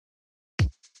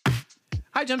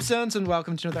Hi, Gemstones, and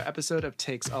welcome to another episode of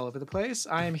Takes All Over the Place.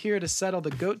 I am here to settle the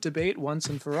GOAT debate once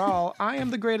and for all. I am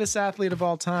the greatest athlete of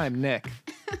all time, Nick.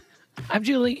 I'm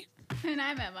Julie. And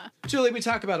I'm Emma. Julie, we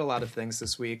talk about a lot of things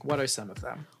this week. What are some of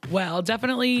them? Well,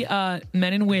 definitely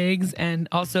men in wigs and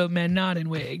also men not in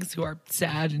wigs who are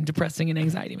sad and depressing and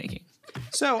anxiety making.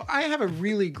 So I have a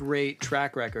really great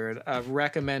track record of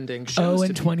recommending shows to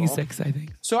and people. 26, I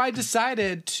think. So I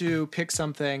decided to pick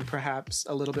something perhaps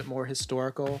a little bit more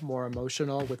historical, more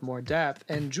emotional, with more depth.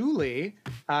 And Julie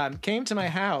came to my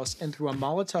house and threw a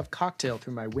Molotov cocktail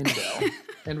through my window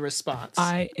in response.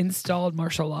 I installed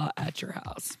martial law at your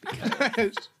house.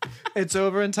 It's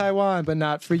over in Taiwan, but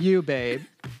not for you, babe.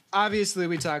 Obviously,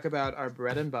 we talk about our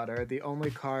bread and butter, the only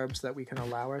carbs that we can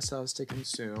allow ourselves to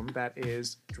consume. That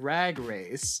is Drag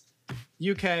Race.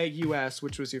 UK, US,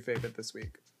 which was your favorite this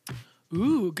week?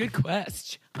 Ooh, good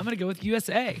quest. I'm going to go with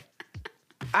USA.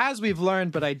 As we've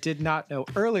learned, but I did not know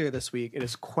earlier this week, it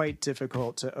is quite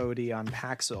difficult to OD on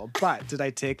Paxil. But did I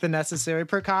take the necessary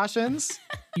precautions?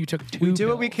 You took two We do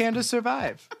what we pills. can to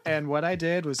survive. And what I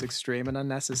did was extreme and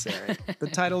unnecessary. The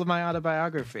title of my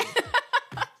autobiography.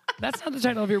 That's not the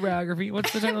title of your biography.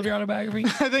 What's the title of your autobiography?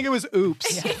 I think it was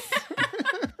Oops.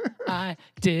 I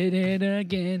did it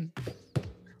again.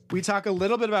 We talk a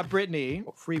little bit about Britney,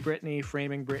 Free Britney,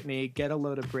 Framing Britney, Get a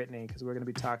Load of Britney, because we're going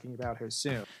to be talking about her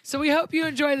soon. So we hope you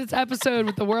enjoy this episode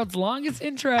with the world's longest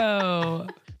intro.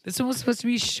 This one was supposed to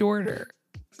be shorter.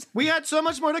 We had so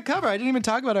much more to cover. I didn't even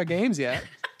talk about our games yet.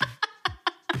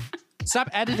 Stop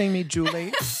editing me,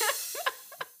 Julie.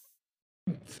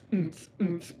 Takes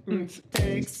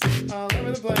all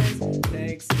over the place.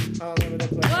 Takes all over the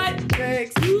place. What?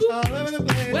 Takes all over the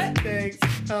place. What? Takes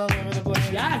all over the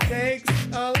place. Yes.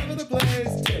 Takes all over the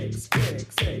place. Takes all over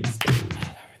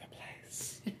the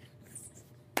place.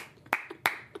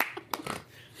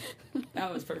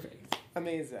 That was perfect.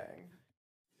 Amazing.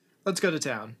 Let's go to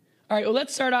town. All right, well,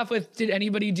 let's start off with, did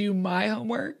anybody do my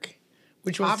homework?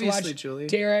 Which was Obviously, to watch Julie.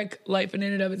 Derek, Life in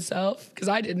and of Itself, because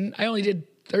I didn't. I only did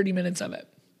 30 minutes of it.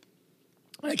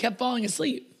 I kept falling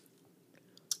asleep.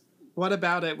 What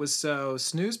about it was so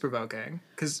snooze-provoking?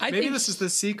 Because maybe think- this is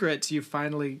the secret to you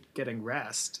finally getting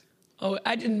rest. Oh,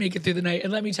 I didn't make it through the night.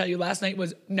 And let me tell you, last night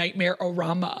was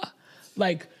nightmare-orama.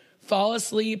 Like, fall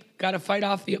asleep, got to fight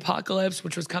off the apocalypse,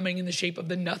 which was coming in the shape of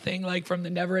the nothing, like from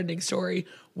the Never-Ending Story.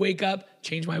 Wake up,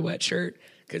 change my wet shirt,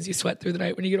 because you sweat through the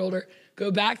night when you get older. Go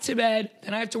back to bed.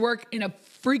 Then I have to work in a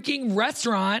freaking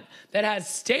restaurant that has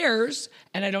stairs,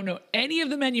 and I don't know any of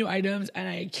the menu items, and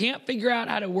I can't figure out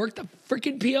how to work the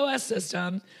freaking POS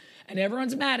system, and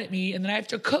everyone's mad at me, and then I have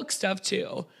to cook stuff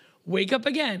too. Wake up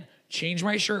again, change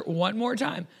my shirt one more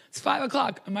time. It's 5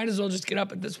 o'clock. I might as well just get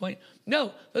up at this point.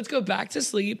 No, let's go back to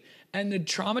sleep. And the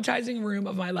traumatizing room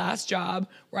of my last job,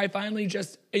 where I finally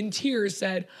just in tears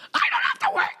said, I don't have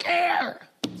to work here.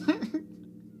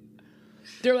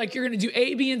 They're like, you're going to do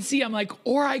A, B, and C. I'm like,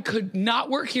 or I could not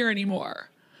work here anymore.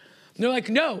 And they're like,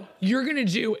 no, you're going to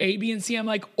do A, B, and C. I'm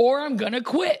like, or I'm going to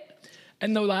quit.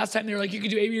 And the last time they were like, you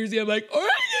could do A, B, or C. I'm like, or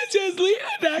I can just leave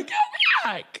and not come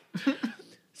back.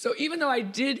 So even though I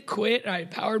did quit and I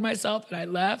powered myself and I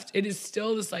left, it is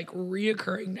still this like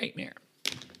reoccurring nightmare.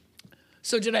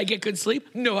 So did I get good sleep?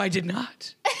 No, I did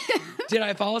not. Did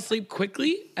I fall asleep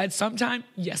quickly at some time?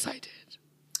 Yes, I did.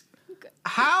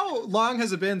 How long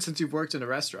has it been since you've worked in a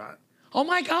restaurant? Oh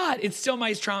my God, it's still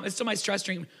my trauma. It's still my stress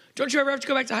dream. Don't you ever have to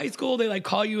go back to high school? They like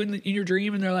call you in your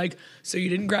dream and they're like, so you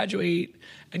didn't graduate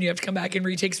and you have to come back and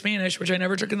retake Spanish, which I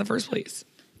never took in the first place.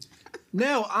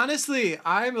 No, honestly,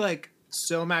 I'm like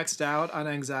so maxed out on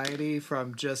anxiety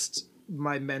from just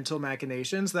my mental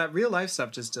machinations that real life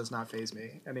stuff just does not faze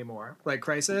me anymore. Like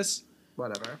crisis,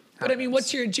 whatever. But I mean,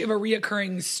 do you have a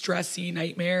reoccurring stressy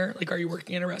nightmare? Like, are you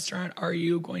working in a restaurant? Are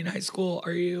you going to high school?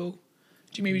 Do you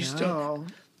maybe just don't,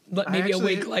 maybe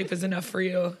awake life is enough for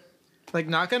you? Like,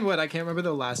 knock on wood, I can't remember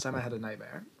the last time I had a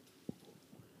nightmare.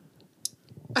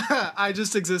 I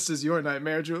just exist as your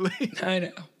nightmare, Julie. I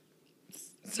know.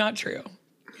 It's not true.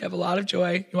 You have a lot of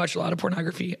joy. You watch a lot of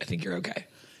pornography. I think you're okay.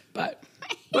 But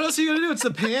what else are you going to do? It's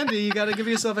the pandy. You got to give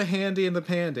yourself a handy in the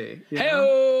pandy. You know?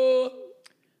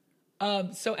 Hey-oh!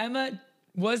 So Emma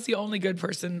was the only good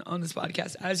person on this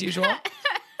podcast, as usual.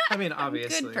 I mean,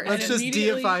 obviously. person. Let's just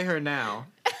Immediately- deify her now.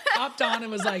 Hopped on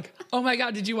and was like, oh my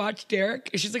God, did you watch Derek?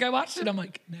 And she's like, I watched it. I'm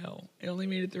like, no, I only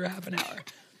made it through half an hour.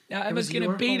 Now Emma's going to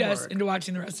your bait us homework. into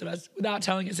watching the rest of us without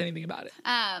telling us anything about it.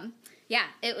 Yeah,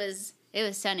 it was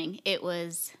stunning. It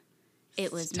was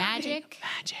magic.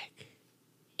 Magic.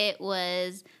 It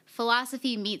was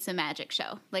philosophy meets a magic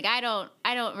show. Like I don't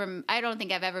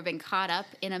think I've ever been caught up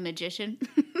in a magician.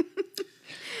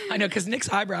 I know, because Nick's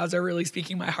eyebrows are really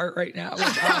speaking my heart right now, which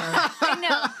are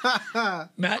I know.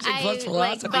 magic plus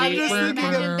philosophy. But I just thinking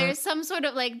imagine there's some sort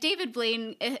of like David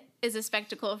Blaine is a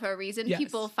spectacle for a reason. Yes.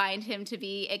 People find him to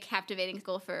be a captivating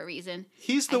skull for a reason.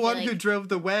 He's the I feel one who like- drove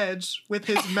the wedge with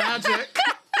his magic.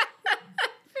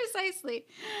 Precisely.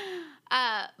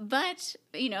 But,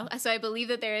 so I believe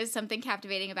that there is something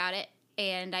captivating about it.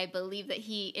 And I believe that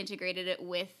he integrated it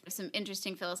with some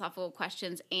interesting philosophical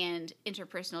questions and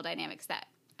interpersonal dynamics that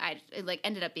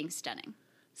ended up being stunning.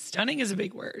 Stunning is a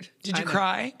big word. Did you I know.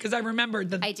 cry? Because I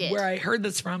remembered that I did. where I heard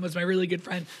this from was my really good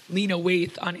friend Lena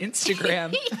Waithe on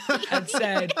Instagram had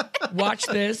said, "Watch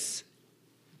this.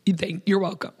 You're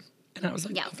welcome." And I was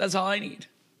like, Yeah. "That's all I need."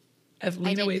 If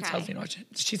Lena did Waithe cry. tells me to watch it,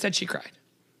 she said she cried.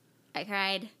 I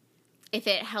cried. If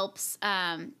it helps,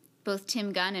 both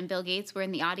Tim Gunn and Bill Gates were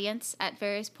in the audience at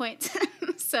various points.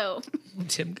 So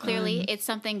Tim clearly it's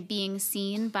something being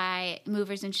seen by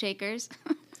movers and shakers,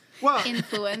 Well,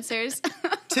 influencers.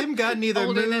 Tim Gunn neither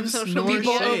Older than moves social nor media.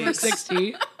 people over shakes.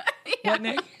 60. What,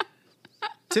 Nick?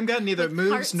 Tim Gunn neither With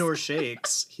moves hearts. nor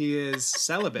shakes. He is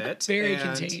celibate. Very and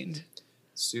contained.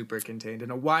 Super contained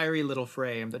in a wiry little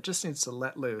frame that just needs to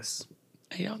let loose.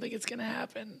 I don't think it's gonna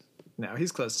happen. No,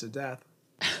 he's close to death.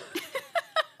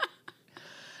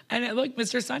 And look,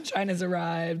 Mr. Sunshine has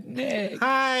arrived. Nick.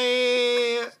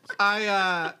 Hi!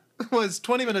 I was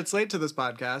 20 minutes late to this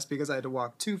podcast because I had to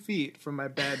walk 2 feet from my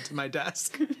bed to my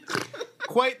desk.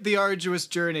 Quite the arduous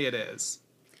journey it is.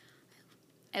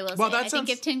 I will Well, say, that I sounds- think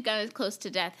if Tim Gunn is close to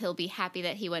death, he'll be happy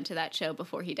that he went to that show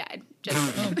before he died. Just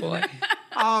Oh boy.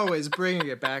 Always bringing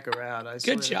it back around. I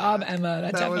swear Good to job, God. Emma.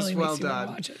 That That was definitely well makes me want done.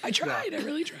 to watch it. I tried. I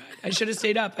really tried. I should have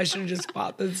stayed up. I should have just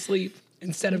fought the sleep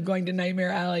instead of going to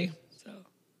Nightmare Alley.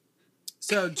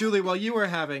 So, Julie, while you were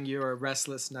having your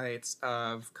restless nights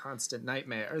of constant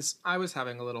nightmares, I was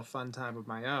having a little fun time of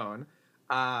my own.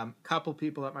 Couple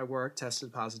people at my work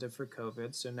tested positive for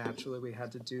COVID, so naturally we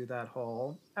had to do that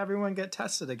whole everyone get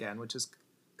tested again, which is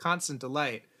constant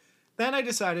delight. Then I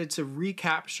decided to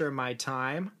recapture my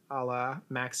time, a la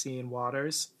Maxine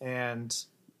Waters, and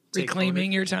take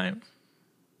Reclaiming your time.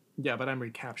 Yeah, but I'm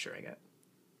recapturing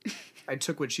it. I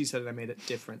took what she said and I made it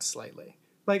different slightly.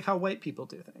 Like how white people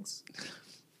do things.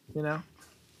 You know?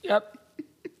 Yep.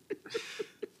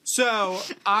 So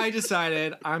I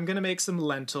decided I'm going to make some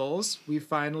lentils. We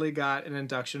finally got an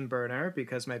induction burner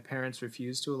because my parents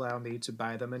refused to allow me to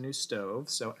buy them a new stove.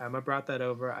 So Emma brought that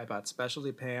over. I bought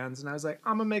specialty pans and I was like,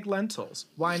 I'm going to make lentils.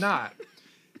 Why not?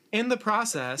 In the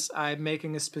process, I'm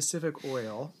making a specific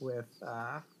oil with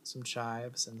some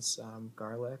chives and some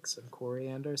garlic, some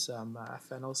coriander, some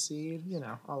fennel seed,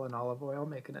 all in olive oil,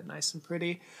 making it nice and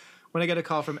pretty. When I get a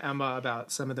call from Emma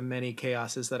about some of the many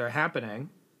chaoses that are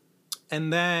happening.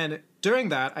 And then during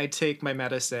that, I take my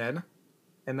medicine,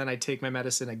 and then I take my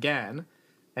medicine again,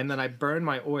 and then I burn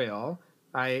my oil.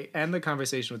 I end the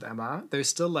conversation with Emma. There's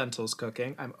still lentils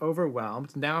cooking. I'm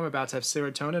overwhelmed. Now I'm about to have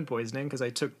serotonin poisoning because I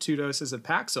took 2 doses of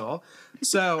Paxil.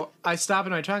 So I stop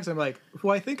in my tracks. I'm like,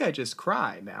 well, I think I just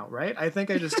cry now, right? I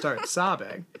think I just start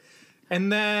sobbing.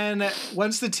 And then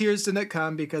once the tears didn't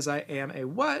come because I am a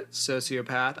what?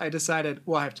 Sociopath, I decided,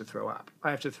 well, I have to throw up.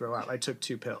 I took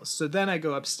 2 pills. So then I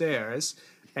go upstairs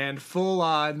and full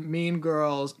on Mean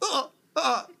Girls,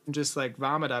 and just like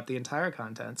vomit up the entire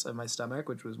contents of my stomach,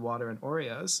 which was water and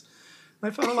Oreos.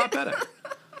 And I felt a lot better.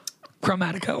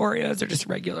 Chromatica Oreos or just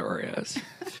regular Oreos?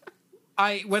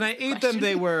 When I ate them,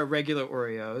 they were regular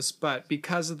Oreos, but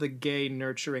because of the gay,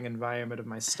 nurturing environment of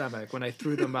my stomach, when I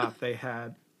threw them up, they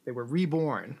were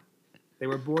reborn. They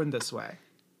were born this way.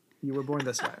 You were born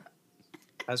this way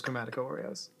as Chromatica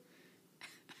Oreos.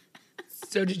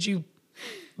 So did you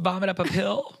vomit up a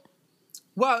pill?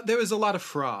 Well, there was a lot of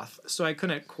froth, so I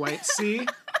couldn't quite see.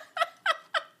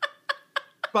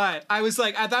 But I was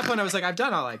like, at that point, I was like, I've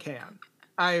done all I can.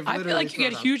 I feel like you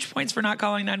get huge points for not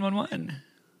calling 911.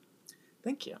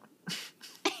 Thank you.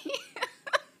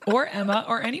 Or Emma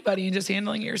or anybody and just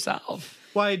handling it yourself.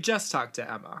 Well, I just talked to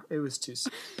Emma. It was too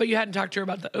soon. But you hadn't talked to her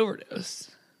about the overdose.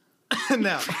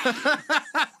 No.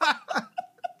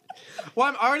 Well,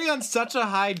 I'm already on such a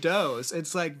high dose.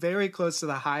 It's like very close to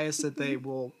the highest that they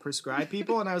will prescribe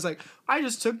people. And I was like, I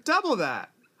just took double that.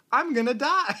 I'm going to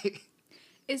die.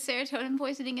 is serotonin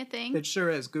poisoning a thing? It sure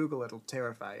is. Google it. It'll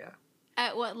terrify you.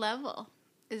 At what level?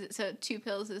 Is it so 2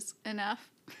 pills is enough?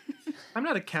 I'm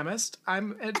not a chemist.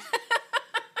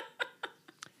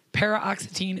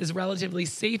 Paroxetine is relatively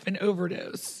safe in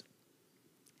overdose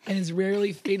and is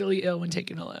rarely fatally ill when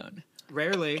taken alone.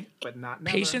 Rarely, but not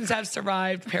never. Patients have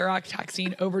survived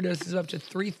paroxetine overdoses of up to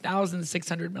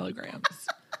 3,600 milligrams.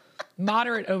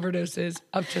 Moderate overdoses,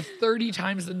 up to 30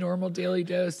 times the normal daily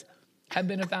dose, have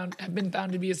been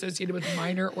found to be associated with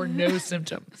minor or no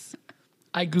symptoms.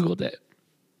 I Googled it.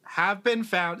 Have been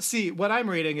found. See, what I'm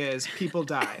reading is people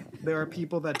die. There are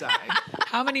people that die.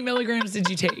 How many milligrams did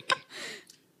you take?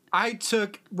 I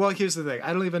took, well, here's the thing.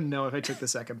 I don't even know if I took the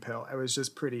second pill. I was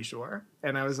just pretty sure.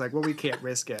 And I was like, well, we can't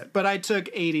risk it. But I took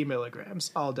 80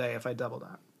 milligrams all day if I doubled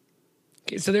up.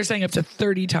 Okay, so they're saying up to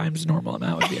 30 times normal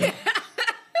amount with you.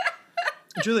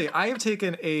 Julie, I have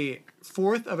taken a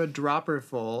fourth of a dropper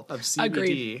full of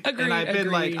CBD. Agreed. And I've been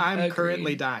like, I'm Agreed.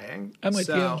 currently dying. I'm with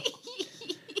you.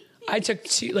 I took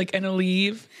 2, like, and a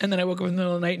leave, and then I woke up in the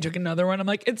middle of the night and took another one. I'm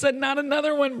like, it's not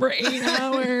another one for 8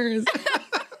 hours.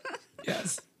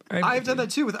 Yes. I've done that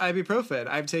too with ibuprofen.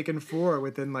 I've taken 4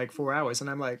 within like 4 hours, and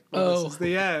I'm like, well, this is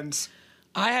the end.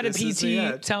 I had a This is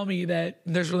the PT tell me that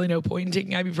there's really no point in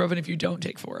taking ibuprofen if you don't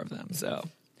take 4 of them. So,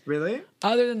 Really?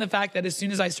 other than the fact that as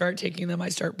soon as I start taking them, I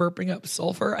start burping up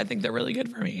sulfur, I think they're really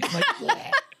good for me. I'm like,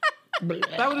 bleh,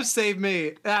 bleh. That would have saved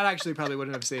me. That actually probably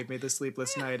wouldn't have saved me the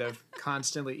sleepless night of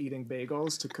constantly eating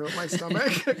bagels to coat my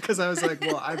stomach. Because I was like,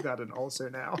 well, I've got an ulcer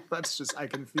now. That's just, I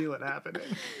can feel it happening.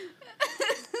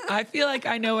 I feel like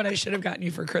I know what I should have gotten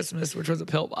you for Christmas, which was a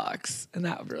pill box, and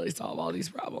that would really solve all these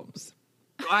problems.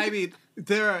 I mean,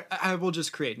 I will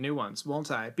just create new ones,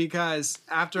 won't I? Because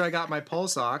after I got my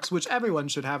pulse ox, which everyone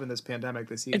should have in this pandemic,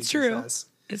 the CDC It's true. says,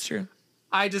 It's true.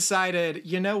 I decided,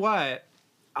 you know what?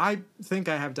 I think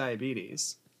I have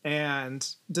diabetes. And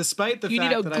despite the You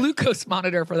fact need a that glucose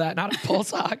monitor for that, not a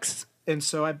pulse ox. and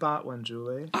so I bought one,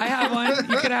 Julie. I have one.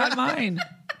 You could have mine.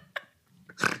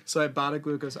 So I bought a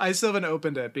glucose. I still haven't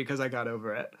opened it because I got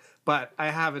over it. But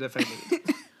I have it if I need.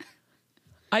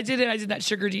 I did it. I did that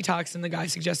sugar detox, and the guy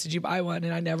suggested you buy one,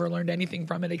 and I never learned anything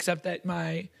from it except that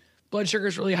my blood sugar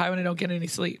is really high when I don't get any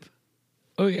sleep.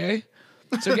 Okay.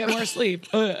 So get more sleep.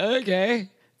 Okay.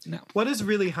 No, What is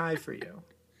really high for you?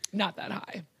 not that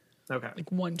high. Okay.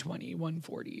 Like 120,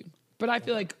 140. But I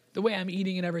feel like the way I'm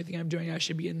eating and everything I'm doing, I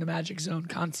should be in the magic zone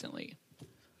constantly.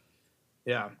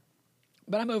 Yeah.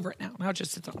 But I'm over it now. Now it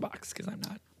just sits on a box because I'm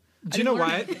not. Do you know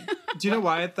why? Do you know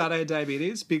why I thought I had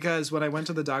diabetes? Because when I went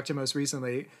to the doctor most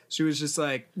recently, she was just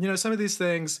like, some of these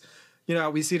things,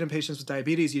 we see it in patients with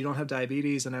diabetes. You don't have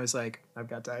diabetes. And I was like, I've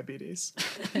got diabetes.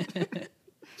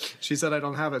 She said I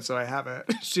don't have it, so I have it.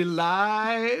 She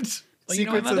lied. Well,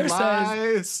 Secrets my mother and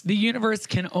lies. says the universe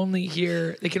can only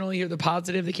hear the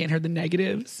positive. They can't hear the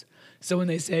negatives. So when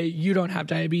they say you don't have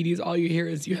diabetes, all you hear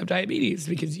is you have diabetes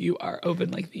because you are open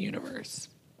like the universe.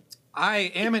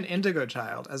 I am an indigo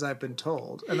child, as I've been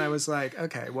told. And I was like,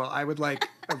 okay, well, I would like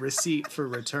a receipt for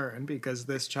return because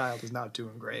this child is not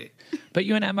doing great. But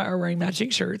you and Emma are wearing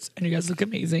matching shirts and you guys look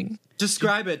amazing.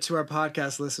 Describe it to our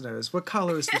podcast listeners. What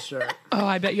color is the shirt? Oh,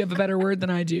 I bet you have a better word than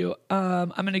I do. I'm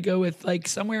going to go with like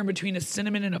somewhere in between a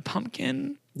cinnamon and a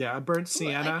pumpkin. Yeah, a burnt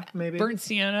sienna, maybe. Burnt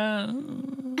sienna.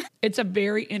 It's a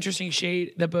very interesting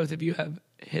shade that both of you have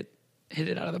hit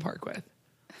it out of the park with.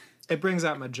 It brings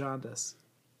out my jaundice.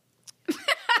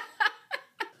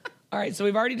 All right, so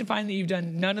we've already defined that you've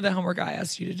done none of the homework I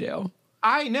asked you to do.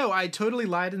 I know. I totally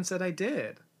lied and said I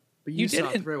did. But you saw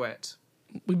didn't. through it.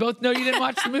 We both know you didn't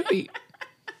watch the movie.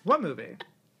 What movie?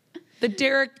 The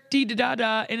Derek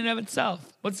D-Da-Da in and of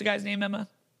itself. What's the guy's name, Emma?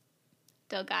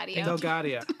 Delgadio.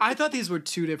 Delgadia. I thought these were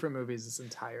 2 different movies this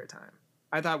entire time.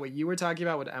 I thought what you were talking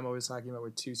about, what Emma was talking about,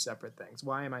 were 2 separate things.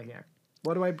 Why am I here?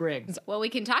 What do I bring? Well, we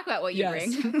can talk about what you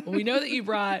bring. Well, we know that you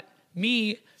brought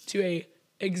me to a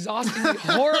exhaustingly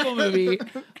horrible movie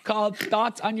called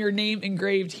Thoughts on Your Name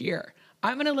Engraved Here.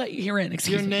 I'm going to let you hear in.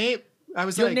 Excuse Your me. name? I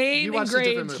was Your like, name you watched a different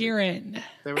engraved movie. herein.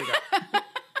 There we go.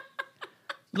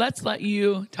 Let's let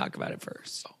you talk about it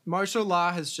first. Martial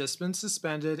law has just been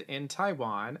suspended in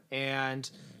Taiwan, and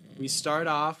we start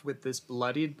off with this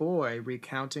bloodied boy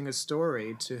recounting a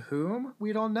story to whom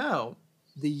we don't know.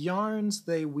 The yarns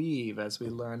they weave as we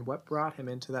learn what brought him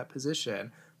into that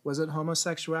position. Was it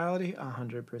homosexuality?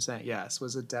 100% yes.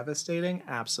 Was it devastating?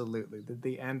 Absolutely. Did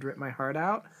the end rip my heart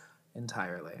out?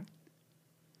 Entirely.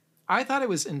 I thought it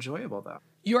was enjoyable, though.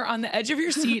 You are on the edge of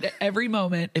your seat at every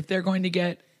moment if they're going to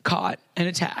get caught and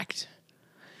attacked.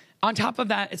 On top of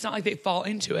that, it's not like they fall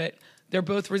into it. They're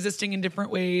both resisting in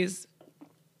different ways.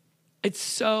 It's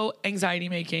so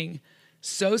anxiety-making,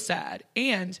 so sad,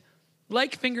 and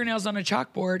like fingernails on a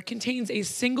chalkboard, contains a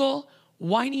single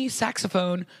whiny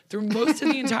saxophone through most of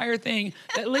the entire thing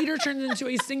that later turns into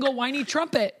a single whiny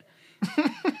trumpet.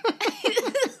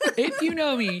 If you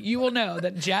know me, you will know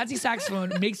that jazzy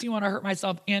saxophone makes me want to hurt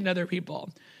myself and other people.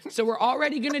 So we're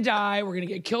already going to die. We're going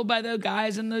to get killed by the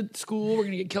guys in the school. We're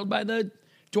going to get killed by the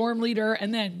dorm leader.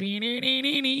 And then,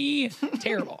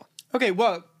 terrible. Okay,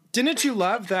 well, didn't you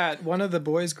love that one of the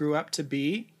boys grew up to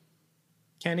be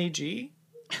Kenny G?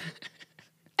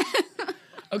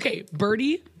 Okay,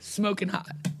 Birdie, smoking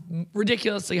hot.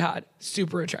 Ridiculously hot.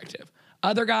 Super attractive.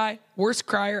 Other guy, worst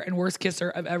crier and worst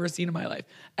kisser I've ever seen in my life.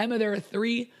 Emma, there are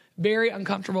 3 very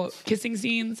uncomfortable kissing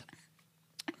scenes.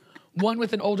 One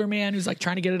with an older man who's like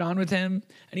trying to get it on with him.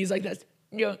 And he's like, "That's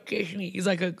don't kiss me." He's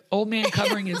like an old man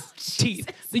covering his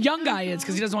teeth. The young guy is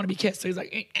because he doesn't want to be kissed. So he's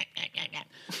like,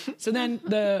 So then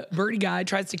the Birdie guy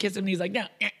tries to kiss him and he's like, "No."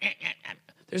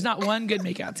 There's not one good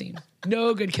makeout scene.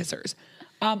 No good kissers.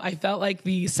 I felt like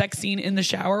the sex scene in the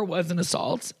shower was an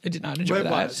assault. I did not enjoy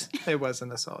that. It was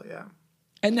an assault, yeah.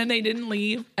 And then they didn't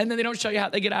leave, and then they don't show you how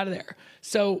they get out of there.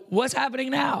 So what's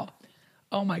happening now?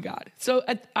 Oh my God. So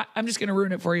I'm just going to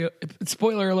ruin it for you.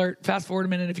 Spoiler alert. Fast forward a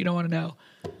minute if you don't want to know.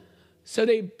 So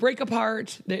they break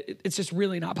apart. It's just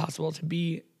really not possible to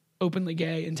be openly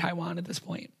gay in Taiwan at this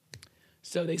point.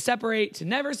 So they separate to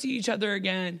never see each other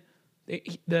again.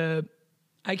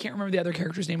 I can't remember the other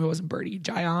character's name who wasn't Birdie.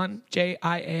 Jian,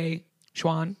 J-I-A,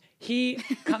 Xuan. He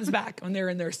comes back when they're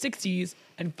in their 60s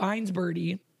and finds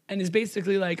Birdie and is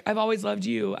basically like, "I've always loved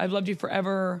you. I've loved you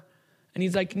forever." And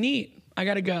he's like, "Neat, I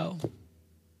gotta go."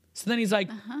 So then he's like,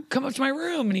 "Come up to my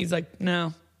room." And he's like,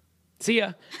 "No, see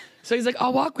ya." So he's like,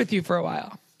 "I'll walk with you for a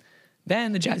while."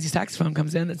 Then the jazzy saxophone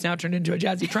comes in that's now turned into a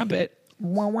jazzy trumpet.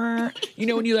 Wah, wah. You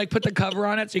know when you like put the cover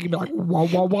on it so you can be like, "Wah,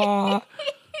 wah, wah."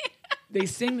 They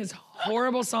sing this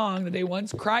horrible song that they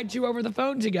once cried to over the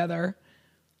phone together,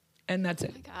 and that's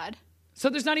it. Oh my God. So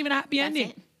there's not even a happy ending.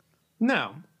 It.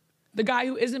 No. The guy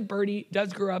who isn't Birdie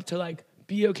does grow up to like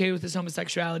be okay with his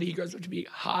homosexuality. He grows up to be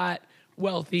hot,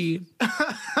 wealthy.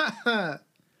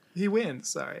 He wins,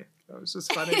 sorry. That was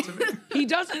just funny to me. He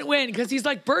doesn't win because he's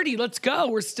like, "Birdie, let's go.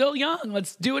 We're still young.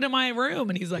 Let's do it in my room."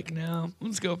 And he's like, "No,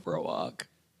 let's go for a walk."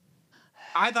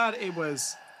 I thought it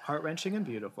was heart-wrenching and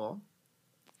beautiful.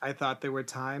 I thought there were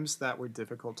times that were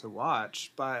difficult to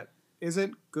watch, but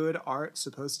isn't good art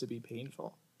supposed to be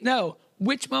painful? No,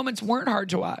 which moments weren't hard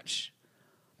to watch?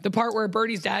 The part where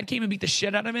Birdie's dad came and beat the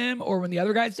shit out of him, or when the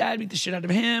other guy's dad beat the shit out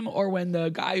of him, or when the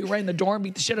guy who ran the dorm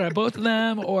beat the shit out of both of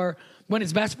them, or when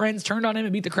his best friends turned on him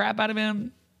and beat the crap out of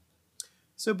him.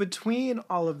 So between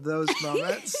all of those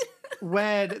moments,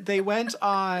 when they went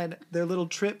on their little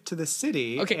trip to the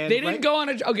city... Okay, they didn't go on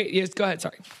a... Okay, yes, go ahead,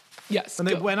 sorry. Yes. When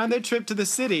they went on their trip to the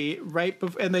city, right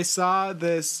before, and they saw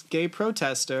this gay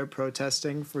protester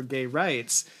protesting for gay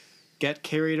rights get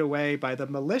carried away by the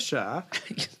militia.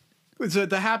 So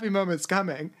the happy moment's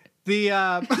coming. The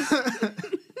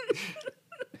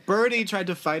Birdie tried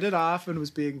to fight it off and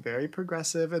was being very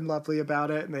progressive and lovely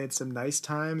about it, and they had some nice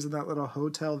times in that little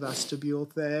hotel vestibule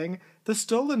thing. The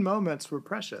stolen moments were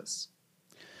precious.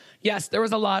 Yes, there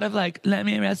was a lot of like, "Let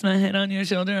me rest my head on your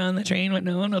shoulder on the train, what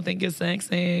no one will think is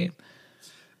sexy."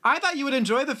 I thought you would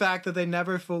enjoy the fact that they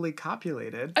never fully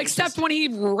copulated. Except when he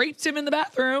raped him in the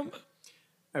bathroom.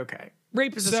 Okay.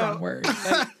 Rape is a strong word.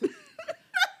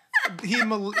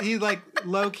 He like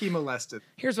low-key molested.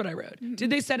 Here's what I wrote. Did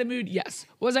they set a mood? Yes.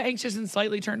 Was I anxious and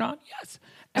slightly turned on? Yes.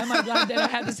 Am I glad that I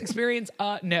had this experience?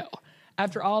 No.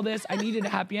 After all this, I needed a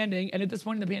happy ending. And at this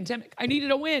point in the pandemic, I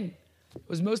needed a win. It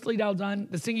was mostly well done.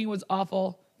 The singing was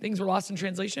awful. Things were lost in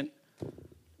translation.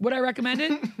 Would I recommend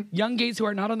it? Young gays who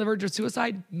are not on the verge of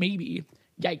suicide? Maybe.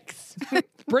 Yikes.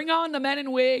 Bring on the men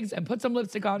in wigs and put some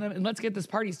lipstick on them and let's get this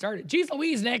party started. Jeez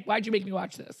Louise, Nick, why'd you make me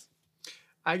watch this?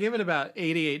 I give it about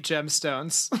 88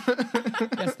 gemstones.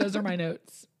 Yes, those are my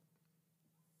notes.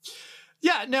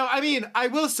 Yeah, no, I mean, I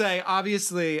will say,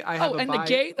 obviously, I have and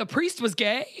the priest was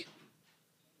gay?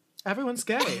 Everyone's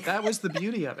gay. That was the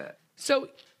beauty of it. So,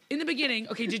 in the beginning,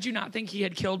 okay, did you not think he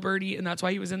had killed Birdie and that's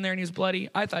why he was in there and he was bloody?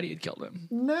 I thought he had killed him.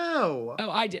 No.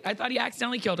 Oh, I did. I thought he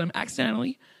accidentally killed him.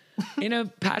 Accidentally. In a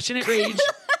passionate rage.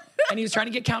 And he was trying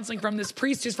to get counseling from this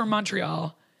priest who's from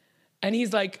Montreal. And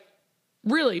he's like,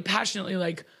 really passionately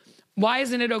like, "Why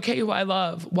isn't it okay who I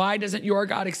love? Why doesn't your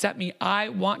God accept me? I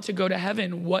want to go to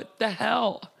heaven. What the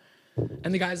hell?"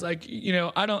 And the guy's like,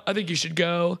 I think you should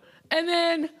go. And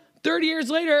then 30 years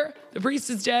later, the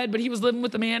priest is dead, but he was living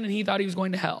with the man and he thought he was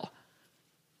going to hell.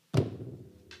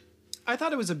 I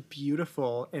thought it was a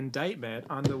beautiful indictment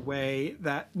on the way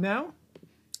that, no?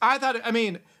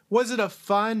 Was it a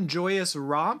fun, joyous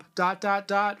romp, ...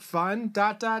 fun, ...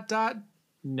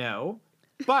 No.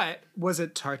 But was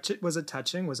it touching? Was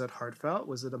it heartfelt?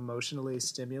 Was it emotionally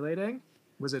stimulating?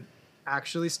 Was it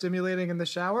actually stimulating in the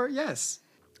shower? Yes.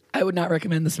 I would not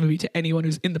recommend this movie to anyone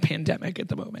who's in the pandemic at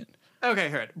the moment. Okay,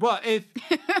 heard. Well, if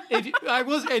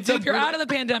you're out of the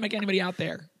pandemic, anybody out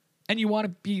there, and you want to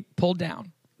be pulled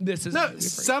down, this is no.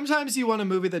 Sometimes you want a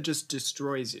movie that just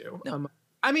destroys you. No.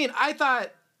 I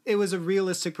thought it was a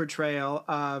realistic portrayal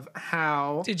of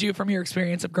how. Did you, from your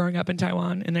experience of growing up in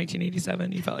Taiwan in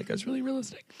 1987, you felt like it was really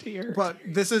realistic to your... But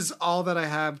this is all that I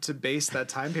have to base that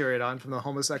time period on from the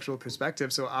homosexual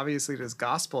perspective. So obviously it is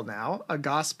gospel now, a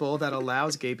gospel that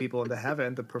allows gay people into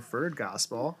heaven, the preferred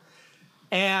gospel.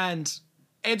 And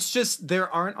it's just, there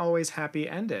aren't always happy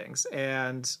endings.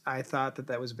 And I thought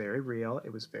that was very real.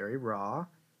 It was very raw.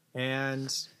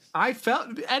 And I felt,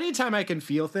 anytime I can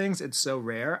feel things, it's so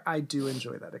rare. I do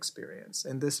enjoy that experience.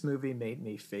 And this movie made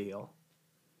me feel.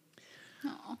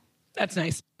 Aw. That's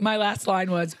nice. My last line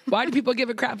was, why do people give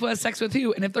a crap who has sex with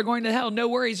who? And if they're going to hell, no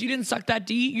worries. You didn't suck that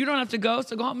D. You don't have to go,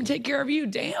 so go home and take care of you.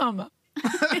 Damn.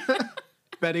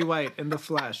 Betty White in the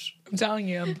flesh. I'm telling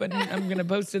you, I'm going to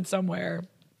post it somewhere.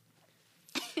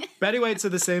 Betty White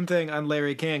said the same thing on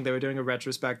Larry King. They were doing a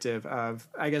retrospective of,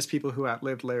 I guess, people who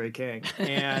outlived Larry King.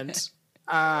 And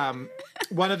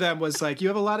one of them was like, you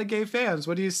have a lot of gay fans.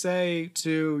 What do you say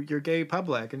to your gay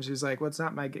public? And she's like, well, it's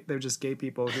not my they're just gay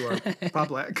people who are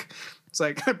public. It's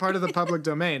like part of the public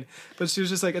domain. But she was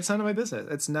just like, it's none of my business.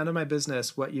 It's none of my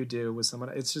business what you do with someone.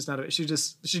 It's just not. She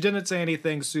didn't say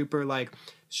anything super like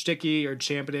shticky or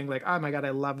championing like, oh my God,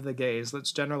 I love the gays.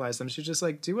 Let's generalize them. She's just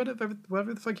like, do whatever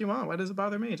the fuck you want. Why does it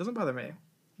bother me? It doesn't bother me.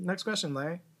 Next question,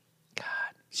 Larry. God,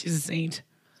 she's a saint.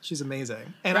 She's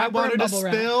amazing. And Wrap I want her to bubble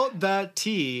wrap. spill the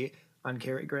tea on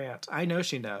Cary Grant. I know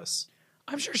she knows.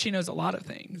 I'm sure she knows a lot of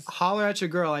things. Holler at your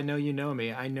girl. I know you know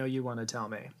me. I know you want to tell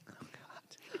me.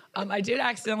 I did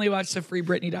accidentally watch the Free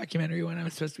Britney documentary when I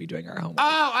was supposed to be doing our homework.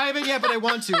 Oh, I haven't yet, but I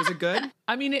want to. Is it good?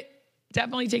 I mean, it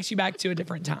definitely takes you back to a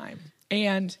different time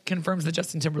and confirms that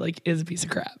Justin Timberlake is a piece of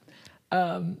crap.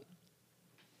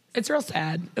 It's real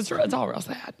sad. It's all real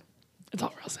sad. It's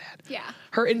all real sad. Yeah.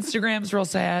 Her Instagram's real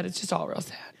sad. It's just all real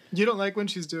sad. You don't like when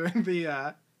she's doing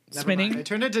the Spinning? I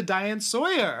turned into Diane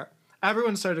Sawyer.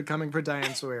 Everyone started coming for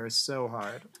Diane Sawyer so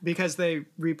hard because they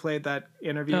replayed that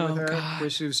interview Oh, with her God. where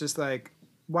she was just like,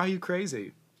 why are you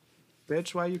crazy?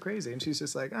 Bitch, why are you crazy? And she's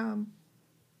just like, I'm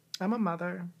a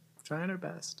mother trying her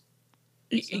best.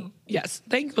 Yes,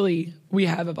 thankfully we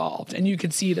have evolved, and you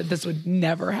could see that this would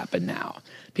never happen now.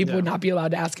 People would No. not be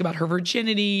allowed to ask about her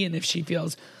virginity and if she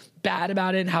feels bad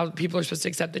about it, and how people are supposed to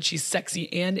accept that she's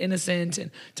sexy and innocent,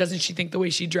 and doesn't she think the way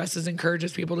she dresses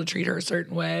encourages people to treat her a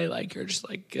certain way? Like, you're just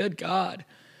like, good God.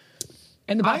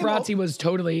 And the paparazzi was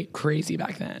totally crazy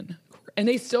back then, and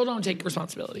they still don't take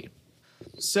responsibility.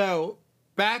 So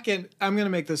I'm going to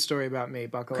make this story about me,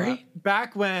 buckle up. Great.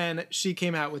 Back when she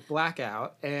came out with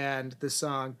Blackout and the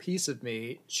song Piece of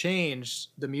Me changed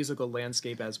the musical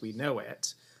landscape as we know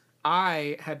it,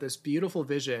 I had this beautiful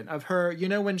vision of her, you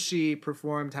know, when she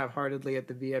performed half-heartedly at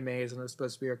the VMAs and it was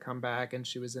supposed to be her comeback and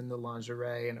she was in the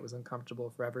lingerie and it was uncomfortable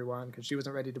for everyone because she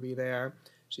wasn't ready to be there.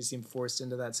 She seemed forced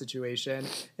into that situation.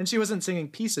 And she wasn't singing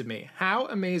Piece of Me. How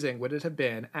amazing would it have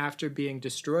been after being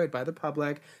destroyed by the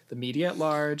public, the media at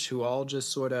large, who all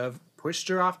just sort of pushed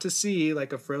her off to sea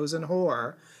like a frozen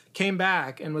whore, came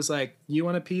back and was like, you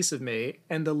want a piece of me?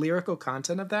 And the lyrical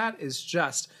content of that is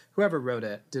just, whoever wrote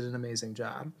it did an amazing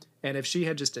job. And if she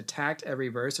had just attacked every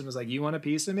verse and was like, you want a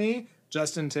piece of me?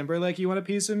 Justin Timberlake, you want a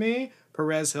piece of me?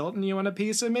 Perez Hilton, you want a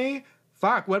piece of me?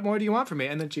 Fuck, what more do you want from me?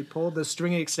 And then she pulled the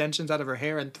stringy extensions out of her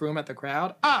hair and threw them at the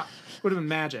crowd. Would have been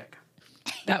magic.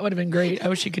 That would have been great. I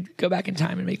wish she could go back in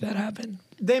time and make that happen.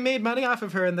 They made money off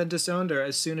of her and then disowned her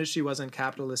as soon as she wasn't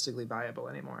capitalistically viable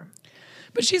anymore.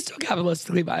 But she's still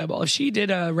capitalistically viable. If she did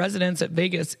a residence in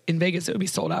Vegas, it would be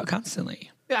sold out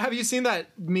constantly. Yeah, have you seen that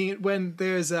meme when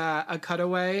there's a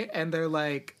cutaway and they're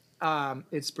like,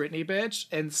 it's Britney, bitch?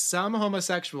 And some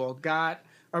homosexual got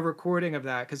a recording of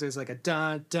that because there's like a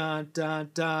dun, dun, dun,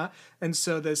 dun. And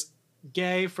so this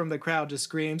gay from the crowd just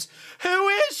screams, who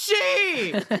is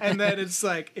she? And then it's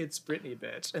like, it's Britney,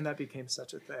 bitch. And that became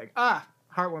such a thing.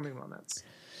 Heartwarming moments.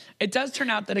 It does turn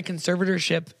out that a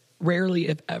conservatorship rarely,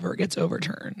 if ever, gets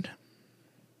overturned.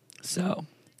 So,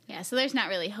 Yeah, so there's not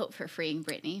really hope for freeing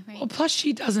Britney, right? well, plus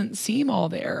she doesn't seem all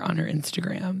there on her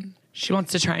Instagram. She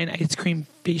wants to try an ice cream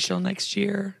facial next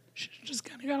year. She's just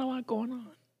kind of got a lot going on.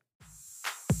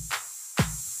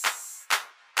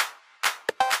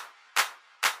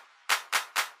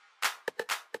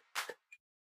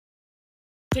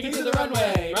 Take it to the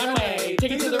runway, runway.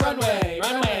 Take it to the runway,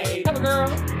 runway. Come on, girl.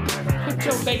 Put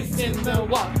your face in the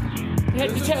water. Head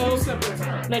to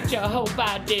toe. Let your whole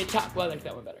body talk. Well, I like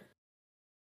that one better.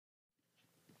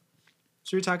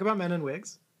 Should we talk about men in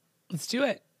wigs? Let's do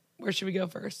it. Where should we go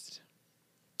first?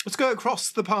 Let's go across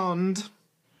the pond.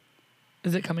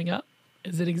 Is it coming up?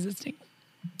 Is it existing?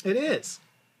 It is.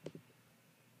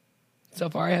 So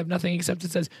far, I have nothing except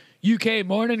it says UK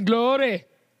Morning Glory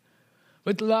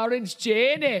with Lawrence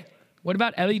Cheney. What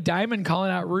about Ellie Diamond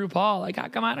calling out RuPaul? Like, how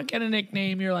come I don't get a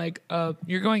nickname? You're like,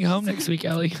 you're going home next week,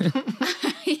 Ellie.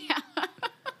 Yeah.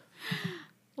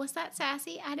 Was that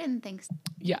sassy? I didn't think so.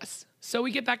 Yes. So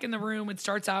we get back in the room. It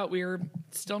starts out, we were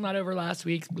still not over last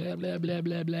week's blah, blah, blah,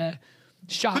 blah, blah.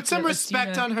 Shocked. Put some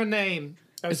respect on her name.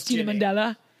 Estina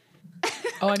Mandela.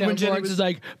 Oh, I know. When Jenny Lawrence was- is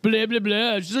like, blah, blah,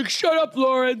 blah. She's like, shut up,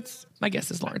 Lawrence. My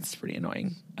guess is Lawrence is pretty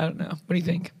annoying. I don't know. What do you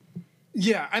think?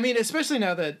 Yeah, I mean, especially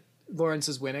now that Lawrence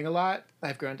is winning a lot,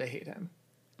 I've grown to hate him.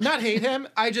 Not hate him.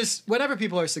 I just, whenever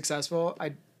people are successful,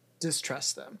 I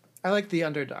distrust them. I like the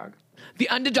underdog. The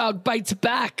underdog bites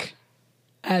back,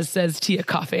 as says Tia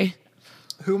Coffee.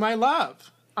 Whom I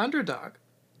love. Underdog.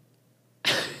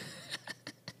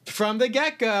 From the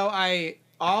get-go,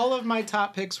 all of my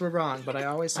top picks were wrong, but I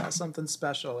always saw something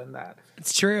special in that.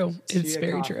 It's true. It's Tia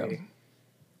very Coffee.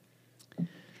 true.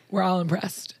 We're all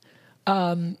impressed.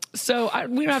 So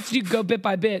we don't have to go bit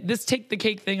by bit. This take the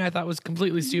cake thing I thought was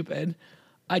completely stupid.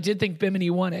 I did think Bimini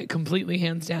won it completely,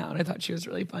 hands down. I thought she was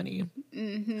really funny.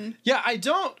 Yeah, I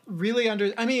don't really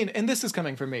and this is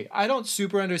coming from me. I don't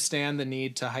super understand the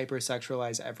need to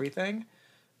hypersexualize everything.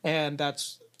 And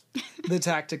that's the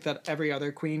tactic that every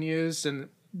other queen used, and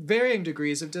varying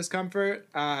degrees of discomfort.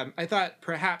 I thought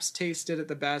perhaps Taste did it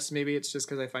the best. Maybe it's just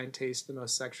because I find Taste the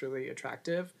most sexually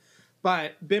attractive.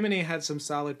 But Bimini had some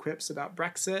solid quips about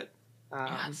Brexit.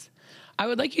 Yes. I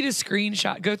would like you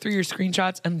to go through your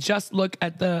screenshots and just look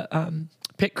at the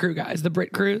pit crew guys, the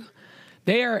Brit crew.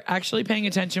 They are actually paying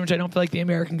attention, which I don't feel like the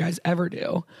American guys ever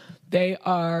do. They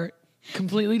are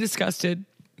completely disgusted.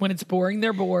 When it's boring,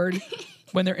 they're bored.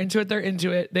 When they're into it, they're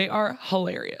into it. They are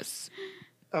hilarious.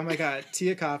 Oh my God.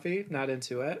 Tia Coffee, not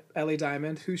into it. Ellie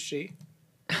Diamond, who's she?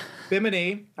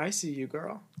 Bimini, I see you,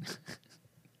 girl.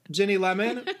 Ginny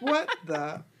Lemon, what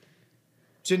the?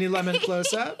 Ginny Lemon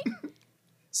close up.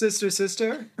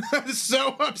 Sister. I'm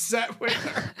so upset with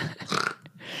her.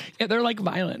 Yeah, they're like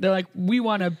violent. They're like, we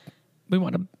want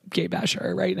to gay bash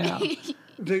her right now.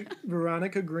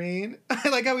 Veronica Green. I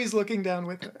like how he's looking down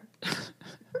with her.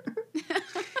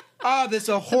 Oh, this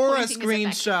Ahura pointing is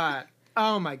screenshot.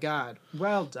 Oh my God.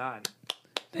 Well done.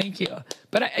 Thank you.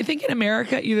 But I think in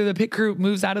America, either the pit crew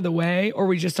moves out of the way or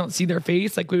we just don't see their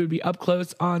face. Like we would be up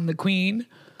close on the queen.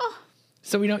 Oh.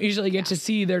 So we don't usually get to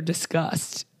see their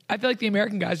disgust. I feel like the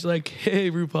American guys are like, hey,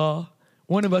 RuPaul,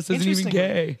 one of us isn't even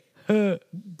gay.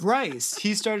 Bryce,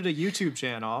 he started a YouTube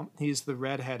channel. He's the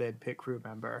redheaded pit crew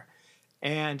member.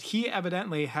 And he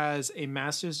evidently has a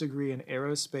master's degree in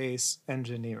aerospace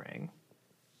engineering.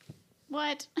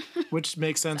 What? Which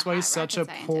makes sense He's a why he's hot such a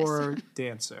rocket poor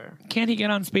dancer. Can't he get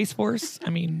on Space Force? I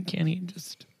mean, can he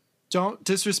just... Don't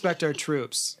disrespect our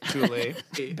troops, Julie.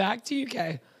 Back to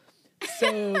UK.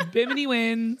 So Bimini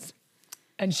wins,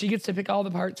 and she gets to pick all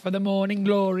the parts for the Morning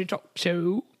Glory talk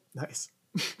show. Nice.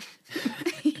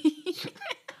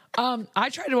 I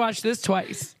tried to watch this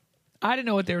twice. I didn't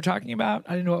know what they were talking about.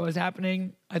 I didn't know what was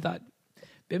happening. I thought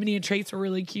Bimini and Trace were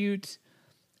really cute.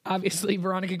 Obviously,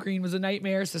 Veronica Green was a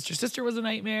nightmare. Sister was a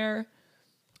nightmare.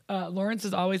 Lawrence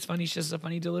is always funny. She has a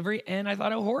funny delivery. And I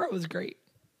thought Ahura was great.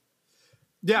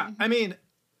 Yeah, I mean,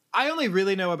 I only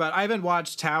really know about... I haven't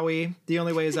watched Towie, The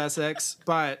Only Way is Essex,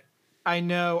 but I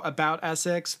know about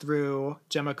Essex through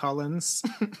Gemma Collins.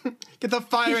 Get the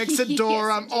fire exit door,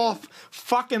 Yes, I'm off.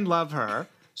 Fucking love her.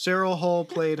 Cheryl Hole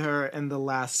played her in the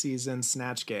last season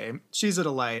Snatch Game. She's a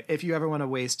delight. If you ever want to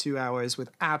waste 2 hours with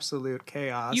absolute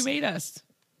chaos... You made us.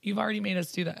 You've already made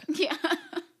us do that. Yeah.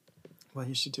 Well,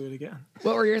 you should do it again.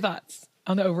 What were your thoughts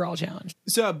on the overall challenge?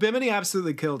 So Bimini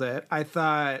absolutely killed it. I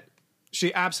thought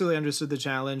she absolutely understood the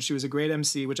challenge. She was a great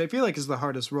MC, which I feel like is the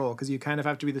hardest role because you kind of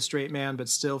have to be the straight man but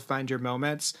still find your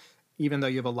moments, even though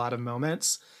you have a lot of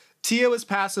moments. Tia was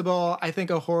passable. I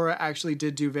think Ahura actually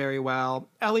did do very well.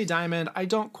 Ellie Diamond, I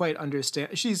don't quite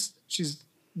understand. She's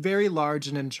very large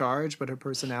and in charge, but her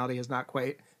personality has not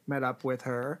quite met up with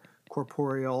her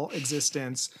corporeal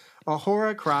existence.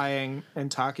 Ahura crying and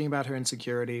talking about her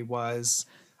insecurity was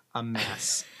a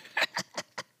mess.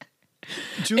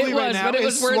 Julie right now but it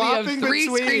is was worthy of swapping 3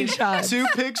 between screenshots. 2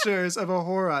 pictures of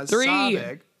Ahura 3.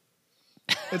 sobbing.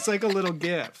 It's like a little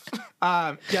gif.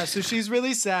 Yeah, so she's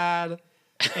really sad,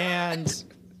 and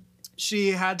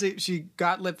she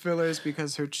got lip fillers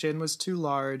because her chin was too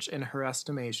large in her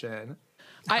estimation.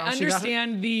 I She got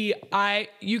understand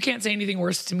you can't say anything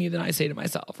worse to me than I say to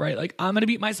myself, right? Like I'm going to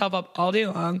beat myself up all day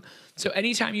long. So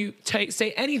anytime you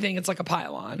say anything, it's like a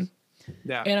pile on.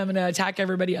 Yeah. And I'm going to attack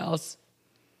everybody else.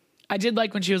 I did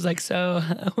like when she was like, so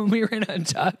when we were in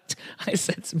Untucked, I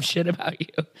said some shit about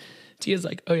you. Tia's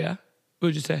like, oh yeah?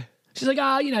 What'd you say? She's like,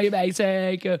 you're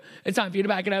basic. It's time for you to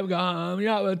back it up and go home.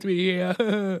 You're not with me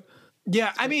here.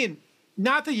 Yeah, I mean,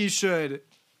 not that you should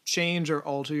change or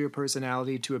alter your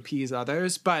personality to appease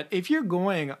others, but if you're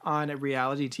going on a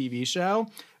reality TV show,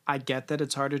 I get that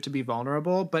it's harder to be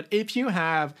vulnerable, but if you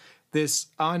have this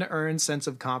unearned sense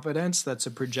of confidence that's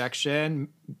a projection,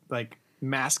 like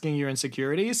masking your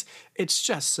insecurities, it's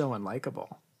just so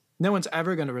unlikable. No one's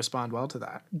ever going to respond well to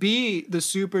that. Be the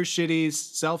super shitty,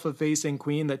 self-effacing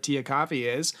queen that Tia Kofi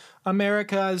is,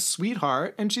 America's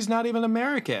sweetheart, and she's not even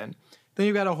American. Then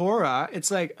you've got Ahura. It's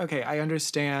like, okay, I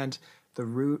understand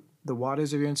the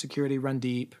waters of your insecurity run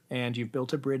deep, and you've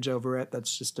built a bridge over it.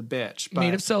 That's just a bitch. But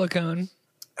Made of silicone.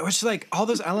 which, like, all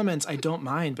those elements I don't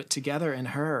mind, but together in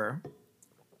her,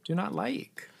 do not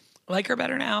like. I like her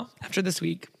better now after this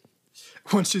week.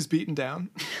 Once she's beaten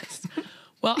down.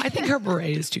 Well, I think her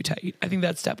beret is too tight. I think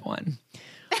that's step one.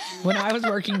 When I was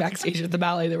working backstage at the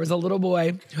ballet, there was a little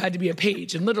boy who had to be a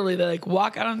page, and literally they like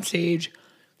walk out on stage,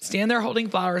 stand there holding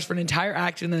flowers for an entire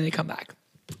act, and then they come back.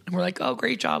 And we're like, oh,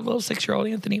 great job, little 6-year-old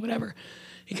Anthony, whatever.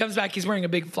 He comes back, he's wearing a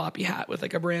big floppy hat with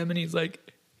like a brim, and he's like,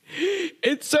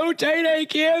 it's so tight, I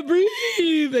can't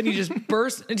breathe. And he just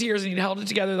burst into tears, and he held it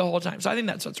together the whole time. So I think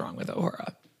that's what's wrong with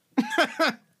Ahura.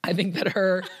 I think that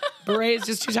her beret is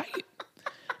just too tight.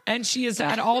 And she has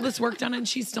had all this work done, and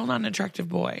she's still not an attractive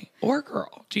boy or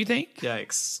girl. Do you think?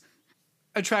 Yikes.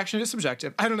 Attraction is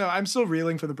subjective. I don't know. I'm still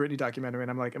reeling from the Britney documentary,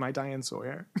 and I'm like, am I Diane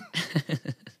Sawyer?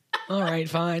 All right,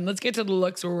 fine. Let's get to the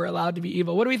looks where we're allowed to be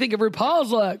evil. What do we think of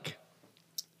RuPaul's look?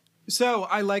 So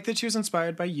I like that she was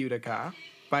inspired by Utica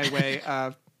by way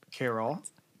of Carol.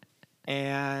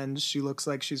 And she looks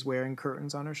like she's wearing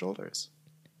curtains on her shoulders.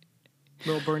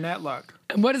 Little Burnett look.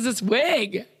 And what is this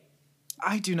wig?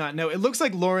 I do not know. It looks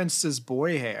like Lawrence's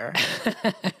boy hair.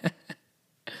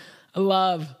 I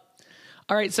love.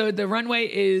 All right, so the runway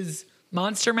is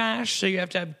Monster Mash, so you have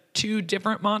to have two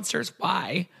different monsters.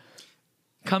 Why?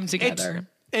 Come together.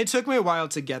 It took me a while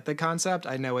to get the concept.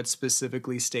 I know it's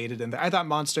specifically stated in there. I thought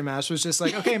Monster Mash was just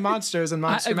like, okay, monsters and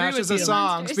Monster Mash is a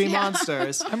song. Be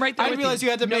monsters. I'm right there I with didn't realize you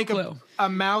had to No make clue. a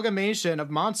amalgamation of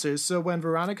monsters. So when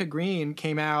Veronica Green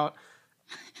came out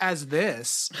as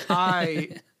this,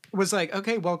 I was like,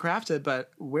 okay, well crafted, but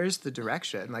where's the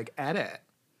direction? Like, edit.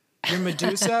 You're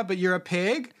Medusa, but you're a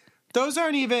pig? Those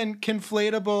aren't even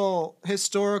conflatable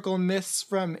historical myths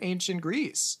from ancient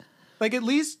Greece. Like, at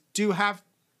least do have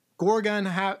Gorgon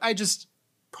have. I just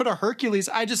put a Hercules.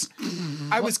 I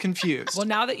was confused. Well,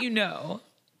 now that you know,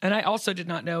 and I also did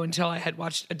not know until I had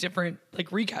watched a different like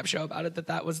recap show about it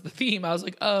that was the theme. I was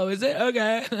like, oh, is it?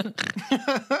 Okay.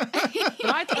 But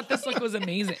I thought this look was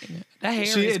amazing. That hair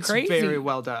is it's crazy. very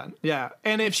well done. Yeah.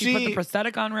 And if She put the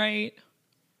prosthetic on right.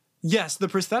 Yes, the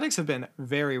prosthetics have been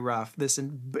very rough. This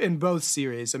in both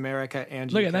series, America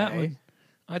and Look UK. at that one.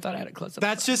 I thought I had a close up.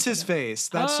 That's just his face.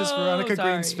 That's just Oh, Veronica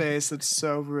sorry. Green's face. That's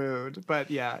so rude. But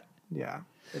yeah,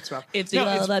 it's rough. If No, you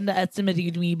all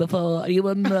underestimated me before, you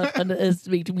will not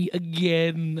underestimate me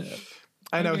again.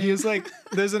 I know. He is like,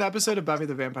 there's an episode of Buffy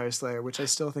the Vampire Slayer, which I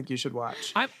still think you should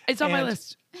watch. It's on my And-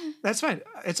 list. That's fine.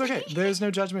 It's okay. There's no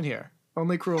judgment here.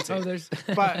 Only cruelty. Oh, there's.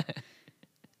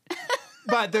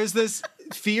 But there's this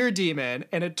fear demon,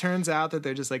 and it turns out that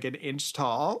they're just like an inch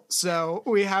tall. So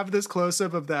we have this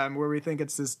close-up of them where we think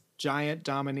it's this giant,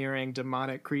 domineering,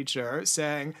 demonic creature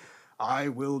saying, I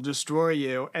will destroy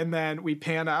you. And then we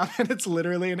pan up, and it's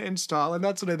literally an inch tall. And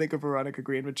that's what I think of Veronica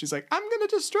Green when she's like, I'm going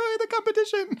to destroy the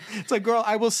competition. It's like, girl,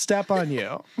 I will step on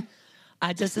you.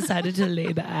 I just decided to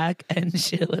lay back and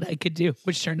show what I could do,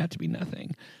 which turned out to be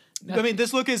nothing. I mean,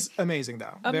 this look is amazing,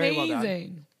 though. Very well done.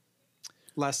 Amazing.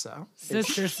 Less so.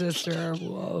 Sister.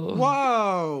 Whoa.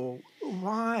 Whoa.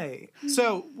 Why?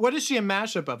 So, what is she a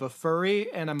mashup of? A furry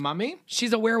and a mummy?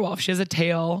 She's a werewolf. She has a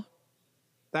tail.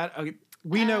 That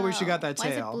we know where she got that why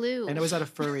is it tail, blue? and it was at a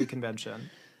furry convention.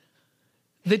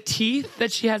 The teeth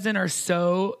that she has in are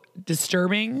so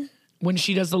disturbing when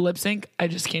she does the lip sync. I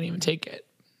just can't even take it.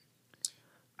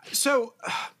 So,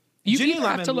 You Ginny either have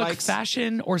Lemon to look likes-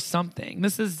 fashion or something.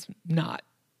 This is not.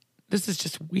 This is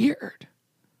just weird.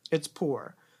 it's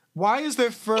poor. Why is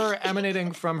there fur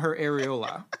emanating from her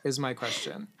areola? Is my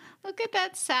question. Look at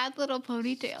that sad little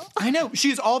ponytail. I know she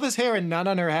has all this hair and none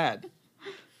on her head.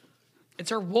 It's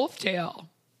her wolf tail.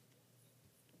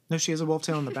 No, she has a wolf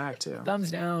tail in the back too. Thumbs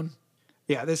down.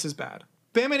 Yeah, this is bad.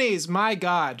 Bimini's, my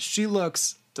God, she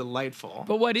looks delightful.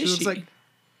 But what is looks she? like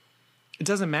it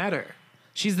doesn't matter.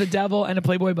 She's the devil and a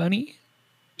Playboy bunny.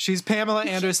 She's Pamela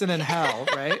Anderson in hell,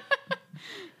 right?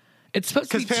 It's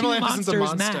supposed to be 'Cause two Pamela Anderson's a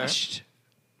monsters monster. mashed.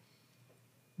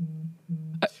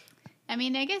 I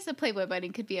mean, I guess a Playboy bunny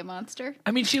could be a monster.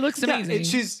 I mean, she looks Yeah,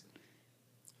 amazing.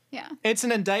 Yeah. it's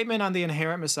an indictment on the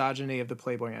inherent misogyny of the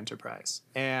Playboy enterprise,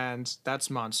 and that's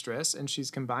monstrous. And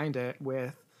she's combined it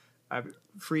with a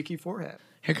freaky forehead.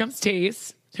 Here comes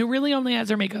Tace, who really only has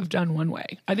her makeup done one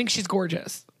way. I think she's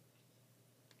gorgeous.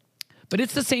 But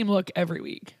it's the same look every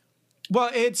week. Well,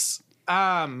 it's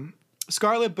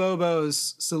Scarlett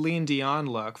Bobo's Celine Dion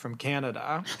look from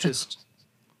Canada, just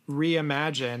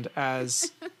reimagined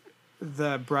as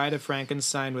the Bride of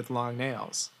Frankenstein with long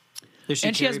nails. Is she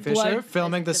And she Carrie has Fisher blood.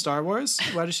 filming the Star Wars?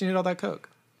 Why does she need all that coke?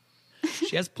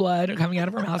 She has blood coming out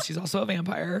of her mouth. She's also a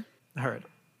vampire. Heard.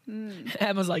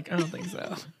 Emma's like, I don't think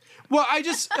so. Well, I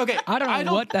I don't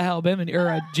know what the hell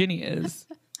Ginny is.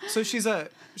 So she's a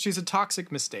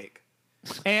toxic mistake.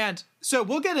 And so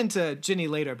we'll get into Ginny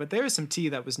later, but there is some tea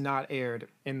that was not aired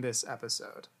in this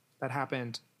episode that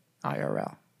happened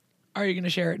IRL. Are you going to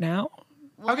share it now?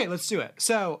 Okay, let's do it.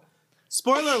 So,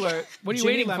 spoiler alert. What are you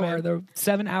Ginny waiting Lemon- for? The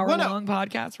 7-hour Well, no. long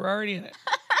podcast? We're already in it.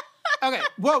 Okay,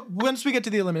 well, once we get to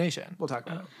the elimination, we'll talk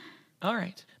about it. All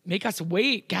right. Make us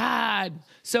wait. God.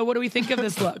 So what do we think of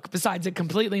this look? Besides it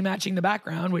completely matching the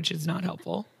background, which is not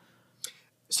helpful.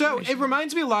 So it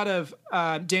reminds me a lot of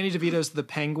Danny DeVito's The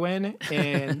Penguin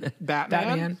in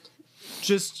Batman.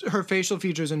 Just her facial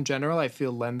features in general, I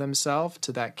feel, lend themselves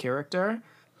to that character.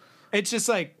 It's just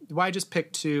like, why just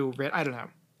pick two? I don't know.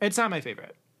 It's not my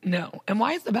favorite. No. And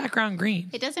why is the background green?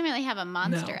 It doesn't really have a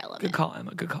monster element. Good call,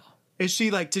 Emma. Good call. Is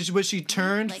she like, was she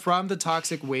turned Like- from the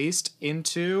toxic waste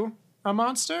into a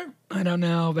monster? I don't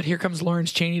know, but here comes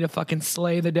Lawrence Chaney to fucking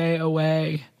slay the day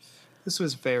away. This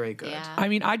was very good. Yeah. I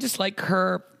mean, I just like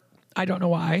her. I don't know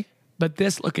why, but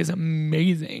this look is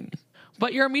amazing.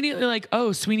 But you're immediately like,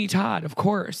 oh, Sweeney Todd, of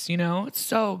course, you know? It's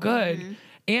so good. Mm-hmm.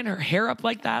 And her hair up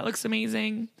like that looks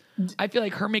amazing. I feel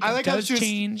like her makeup like how does she was-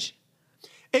 change.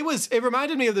 It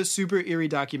reminded me of those super eerie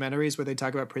documentaries where they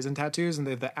talk about prison tattoos and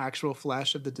they have the actual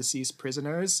flesh of the deceased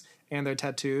prisoners and their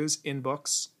tattoos in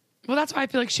books. Well, that's why I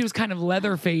feel like she was kind of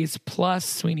Leatherface plus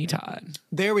Sweeney Todd.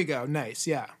 There we go. Nice.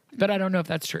 Yeah. But I don't know if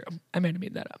that's true. I might have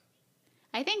made that up.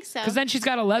 I think so. Because then she's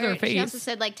got a leather Or face. She also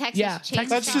said like Texas. Yeah, Chainsaw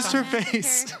That's just her Massacre.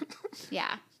 face.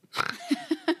 Yeah.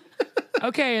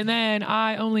 Okay, and then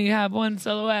I only have one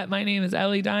silhouette. My name is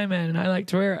Ellie Diamond, and I like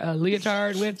to wear a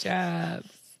leotard with chaps.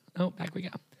 Oh, back we go.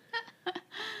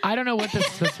 I don't know what this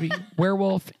is supposed to be.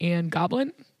 Werewolf and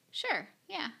goblin? Sure.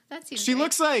 Yeah. That seems. She right.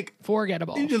 looks like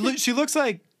Forgettable. she looks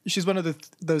like she's one of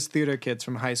those theater kids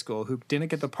from high school who didn't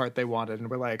get the part they wanted and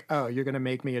were like, "Oh, you're gonna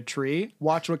make me a tree?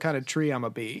 Watch what kind of tree I'm gonna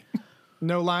be."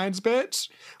 No lines, bitch.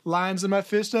 Lines in my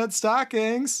fishnet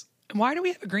stockings. Why do we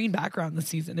have a green background this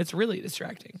season? It's really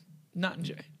distracting. Not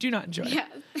enjoy. Do not enjoy. Yeah.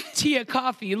 Tia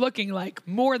Coffee looking like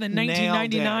more than Nailed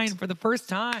 1999 it. for the first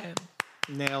time.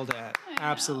 Nailed it.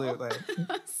 Absolutely.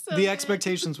 The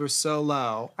expectations were so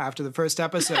low after the first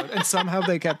episode, and somehow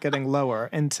they kept getting lower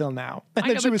until now. And I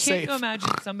then know, she but was can't safe. you imagine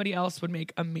somebody else would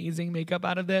make amazing makeup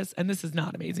out of this? And this is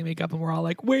not amazing makeup, and we're all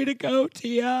like, way to go,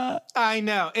 Tia. I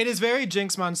know. It is very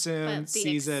Jinx Monsoon But the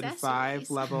season 5 accessories.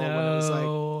 level when it was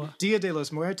No. like Dia de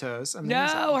los Muertos. Amazing.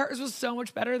 No, hers was so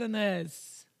much better than this.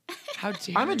 How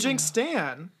dare I'm a you. Jinx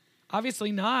stan.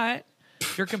 Obviously not.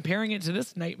 If you're comparing it to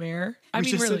this nightmare. I We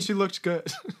mean, just really, said she looked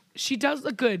good. she does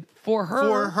look good for her,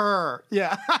 For her.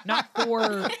 Yeah. not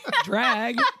for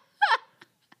drag.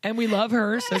 And we love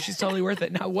her, so she's totally worth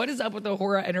it. Now, what is up with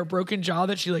Ahura and her broken jaw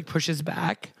that she like pushes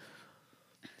back?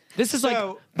 This is like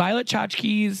So- Violet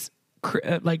Chachki's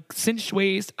like cinched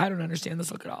waist. I don't understand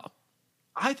this look at all.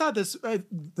 I thought this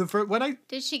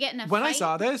Did she get in a when fight? I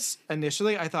saw this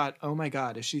initially, I thought, "Oh my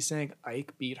god, is she saying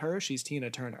Ike beat her? She's Tina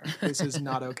Turner. This is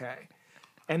not okay."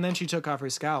 And then she took off her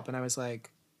scalp, and I was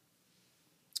like,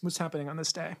 "What's happening on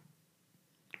this day?"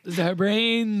 This is her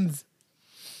brains.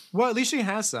 Well, at least she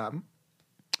has some.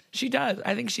 She does.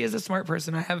 I think she is a smart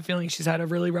person. I have a feeling she's had a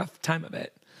really rough time of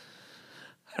it.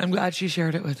 And I'm glad she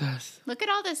shared it with us. Look at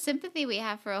all the sympathy we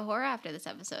have for Ahura after this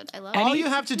episode. I love All it. you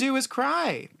have to do is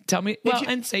cry. Tell me, well, you-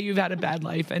 and say you've had a bad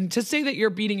life, and to say that you're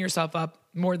beating yourself up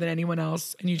more than anyone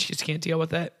else, and you just can't deal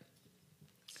with it.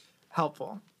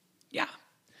 Helpful. Yeah,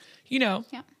 you know,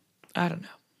 Yeah. I don't know.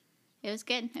 It was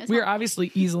good. It was We are helpful.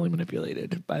 obviously easily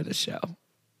manipulated by this show.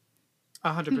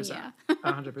 100%. Yeah.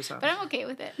 100%. But I'm okay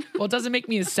with it. Well, it doesn't make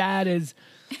me as sad as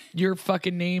your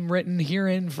fucking name written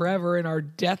herein forever in our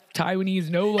death Taiwanese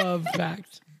no love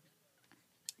fact.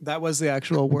 That was the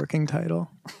actual working title.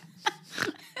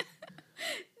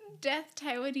 Death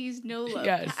Taiwanese no love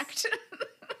Yes. pact.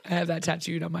 I have that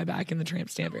tattooed on my back in the tramp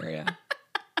stamp area.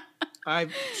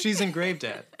 She's engraved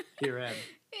it herein.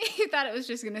 He thought it was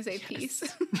just going to say peace.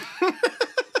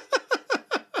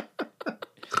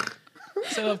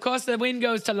 So, of course, the win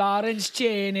goes to Lawrence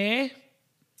Chaney.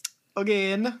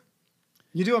 Again,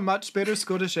 you do a much better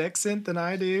Scottish accent than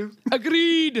I do.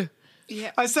 Agreed.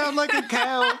 Yeah. I sound like a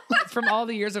cow. From all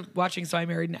the years of watching So I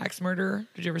Married an Axe Murderer.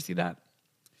 Did you ever see that?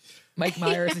 Mike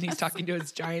Myers, and he's talking to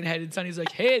his giant-headed son. He's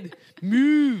like, "Head,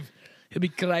 move. He'll be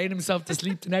crying himself to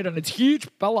sleep tonight on a huge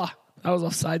fella." That was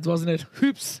offsides, wasn't it?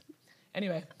 Oops.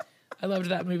 Anyway, I loved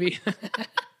that movie.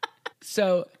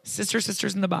 So,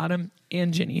 sisters in the bottom,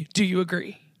 and Ginny. Do you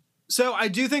agree? So I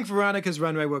do think Veronica's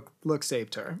runway look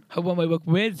saved her. Her one-way look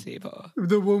would save her.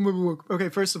 The runway look. Okay,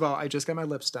 first of all, I just got my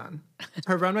lips done.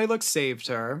 Her runway look saved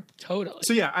her. Totally.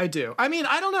 So yeah, I do. I mean,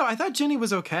 I don't know. I thought Ginny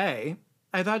was okay.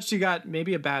 I thought she got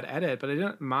maybe a bad edit, but I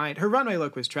didn't mind. Her runway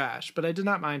look was trash, but I did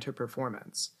not mind her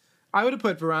performance. I would have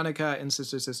put Veronica and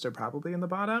Sister probably in the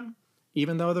bottom,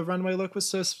 even though the runway look was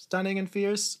so stunning and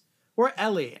fierce. Or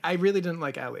Ellie. I really didn't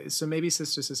like Ellie, so maybe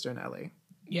Sister and Ellie.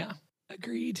 Yeah,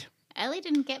 agreed. Ellie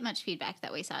didn't get much feedback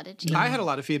that we saw, did she? I had a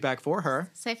lot of feedback for her.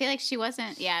 So I feel like she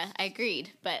wasn't, I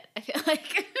agreed, but I feel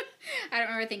like I don't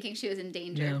remember thinking she was in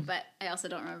danger, No. but I also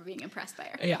don't remember being impressed by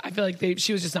her. Yeah, I feel like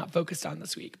she was just not focused on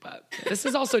this week. But this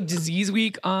is also Disease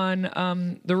Week on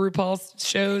the RuPaul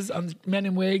shows on Men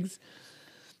in Wigs.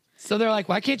 So they're like,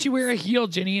 "Why can't you wear a heel,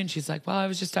 Ginny?" And she's like, "Well, I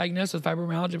was just diagnosed with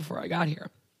fibromyalgia before I got here."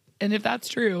 And if that's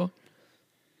true,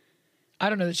 I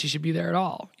don't know that she should be there at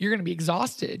all. You're going to be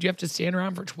exhausted. You have to stand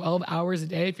around for 12 hours a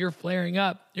day. If you're flaring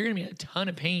up, you're going to be in a ton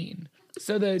of pain.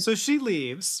 So she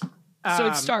leaves. So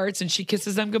it starts, and she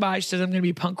kisses them goodbye. She says, "I'm going to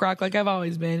be punk rock like I've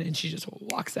always been," and she just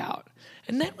walks out.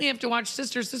 And then we have to watch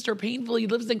Sister painfully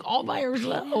lip sync all by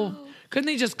herself. Couldn't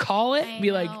they just call it?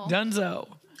 Be like, "Dunzo."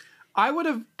 I would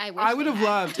have I wish I would they have had.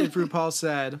 loved if RuPaul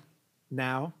said,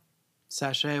 "Now,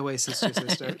 sashay away, Sister."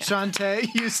 Shantae,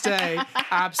 you stay.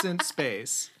 Absent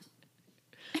space.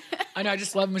 I know. I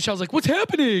just love Michelle's like, "What's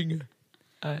happening?"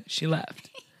 She left.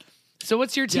 So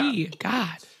what's your tea? Yeah.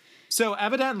 God. So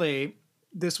evidently,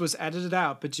 this was edited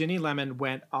out, but Ginny Lemon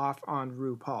went off on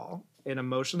RuPaul in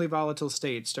emotionally volatile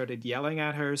state, started yelling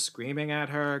at her, screaming at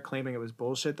her, claiming it was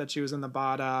bullshit that she was in the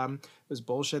bottom. It was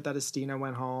bullshit that Estina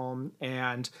went home,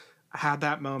 and had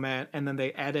that moment, and then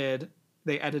they edited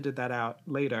that out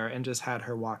later and just had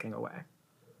her walking away.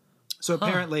 So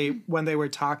apparently, when they were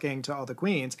talking to all the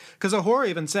queens, because Ahura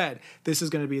even said, "This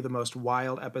is going to be the most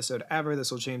wild episode ever.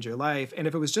 This will change your life." And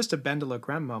if it was just a Ben de la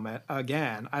Creme moment,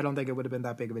 again, I don't think it would have been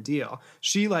that big of a deal.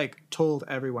 She told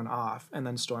everyone off and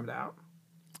then stormed out.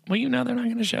 Well, you know they're not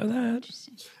going to show that.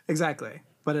 Exactly.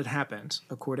 But it happened,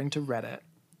 according to Reddit.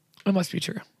 It must be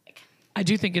true. I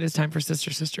do think it is time for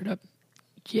Sister to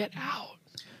get out.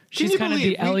 She's you kind of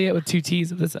believe the Elliot with 2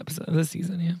 T's of this episode, of this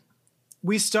season, yeah.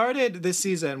 We started this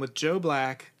season with Joe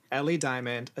Black, Ellie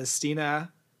Diamond, Estina,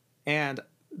 and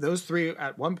those three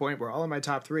at one point were all in my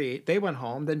top 3. They went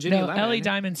home. Then Ginny Lemon. Ellie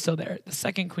Diamond's still there. The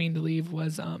second queen to leave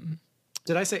was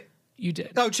Did I say? you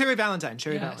did. Oh, Cherry Valentine.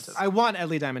 Yes. Valentine. I want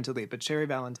Ellie Diamond to leave, but Cherry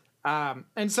Valentine.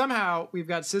 And somehow we've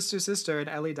got Sister and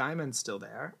Ellie Diamond still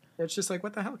there. It's just like,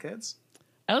 what the hell, kids?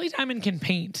 Ellie Diamond can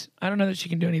paint. I don't know that she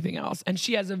can do anything else. And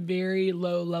she has a very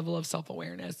low level of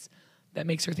self-awareness that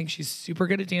makes her think she's super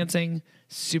good at dancing,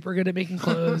 super good at making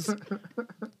clothes.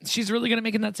 She's really good at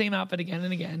making that same outfit again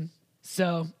and again.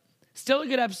 So still a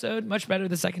good episode. Much better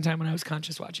the second time when I was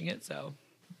conscious watching it. So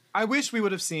I wish we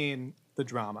would have seen the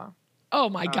drama. oh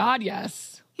my God,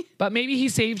 yes. But maybe he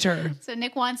saved her. So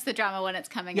Nick wants the drama when it's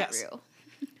coming Yes. at Rue.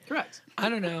 Correct. I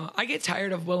don't know. I get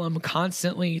tired of Willem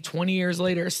constantly, 20 years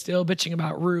later, still bitching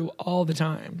about Rue all the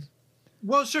time.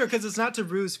 Well, sure, because it's not to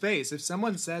Rue's face. If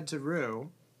someone said to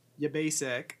Rue, "You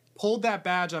basic," pulled that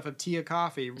badge off of Tia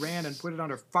Coffee, ran and put it on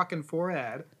her fucking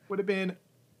forehead, would have been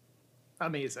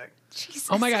amazing. Jesus.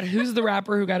 Oh my God, who's the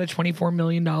rapper who got a $24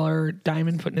 million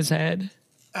diamond put in his head?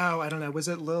 Oh, I don't know. Was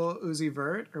it Lil Uzi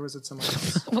Vert or was it someone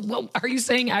else? Well, are you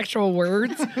saying actual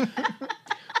words?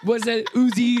 Was it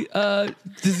Uzi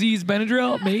Disease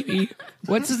Benadryl? Maybe.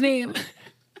 What's his name?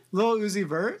 Lil Uzi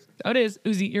Vert? Oh, it is.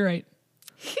 Uzi, you're right.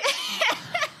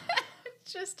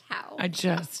 Just how?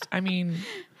 I mean,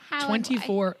 How and why?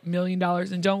 $24 million.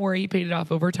 And don't worry, he paid it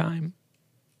off over time.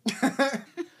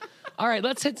 All right,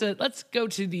 let's go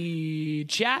to the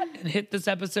chat and hit this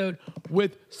episode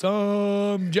with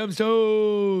some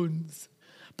gemstones.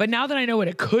 But now that I know what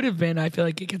it could have been, I feel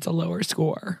like it gets a lower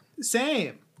score.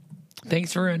 Same.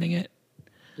 Thanks for ruining it.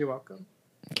 You're welcome.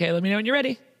 Okay, let me know when you're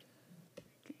ready.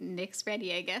 Nick's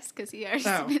ready, I guess, because he already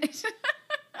Oh. submitted.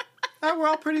 Oh, we're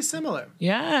all pretty similar.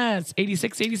 Yes,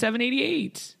 86, 87,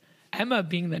 88. Emma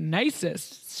being the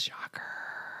nicest. Shocker.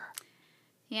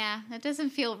 Yeah, that doesn't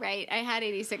feel right. I had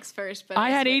 86 first, but I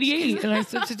had switched. 88 and I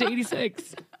switched it to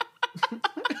 86.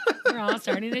 We're all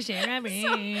starting to share a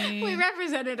We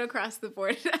represented across the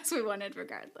board as we wanted,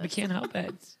 regardless. We can't help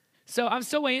it. So I'm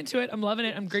still way into it. I'm loving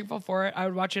it. I'm grateful for it. I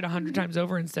would watch it 100 times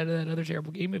over instead of that other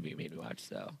terrible gay movie you made me watch.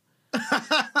 So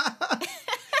It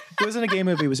wasn't a gay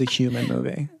movie, it was a human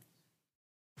movie.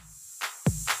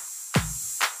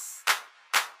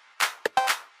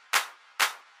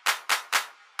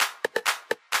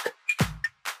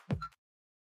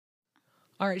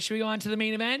 all right, should we go on to the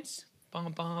main event? I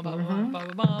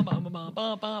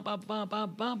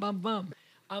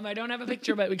don't have a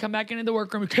picture, but we come back into the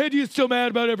workroom. Katie is still mad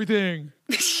about everything.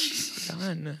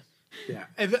 Done. Yeah.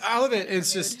 And all of it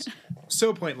is just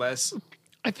so pointless.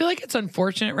 I feel like it's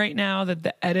unfortunate right now that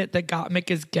the edit that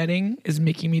Gottmik is getting is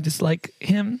making me dislike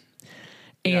him.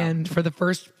 And for the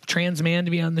first trans man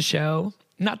to be on the show,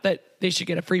 not that they should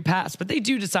get a free pass, but they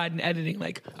do decide in editing,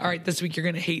 like, all right, this week you're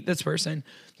going to hate this person.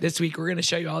 This week we're going to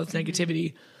show you all this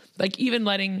negativity. Like, even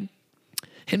letting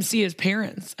him see his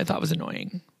parents, I thought was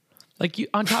annoying. Like, you,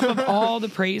 on top of all the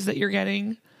praise that you're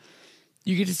getting,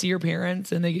 you get to see your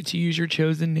parents and they get to use your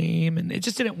chosen name. And it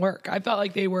just didn't work. I felt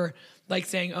like they were like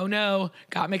saying, oh no,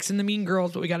 Gottmik's in the Mean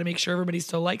Girls, but we got to make sure everybody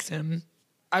still likes him.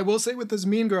 I will say with this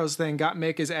Mean Girls thing,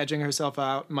 Gottmik is edging herself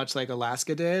out much like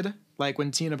Alaska did. Like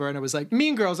when Tina Burner was like,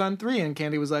 Mean Girls on 3, and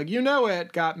Candy was like, you know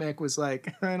it. Gottmik was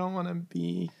like, I don't want to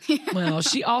be. Well,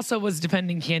 she also was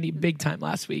defending Candy big time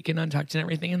last week and Untucked and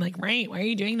everything. And like, right, why are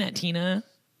you doing that, Tina?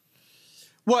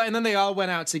 Well, and then they all went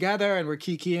out together and were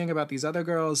kikiing about these other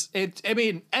girls. I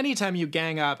mean, anytime you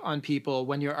gang up on people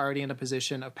when you're already in a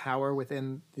position of power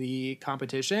within the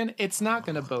competition, it's not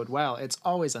going to bode well. It's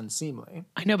always unseemly.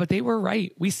 I know, but they were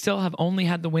right. We still have only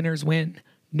had the winners win.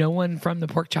 No one from the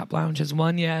Pork Chop Lounge has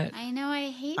won yet. I know.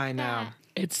 I hate that. I know.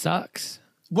 It sucks.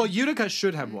 Well, Utica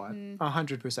should have won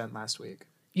 100% last week.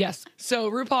 Yes.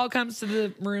 So RuPaul comes to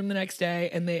the room the next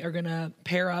day and they are going to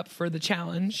pair up for the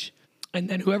challenge. And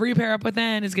then whoever you pair up with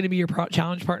then is going to be your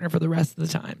challenge partner for the rest of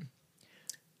the time.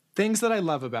 Things that I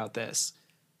love about this.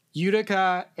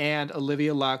 Utica and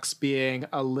Olivia Lux being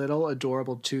a little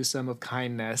adorable twosome of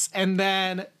kindness. And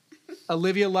then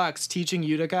Olivia Lux teaching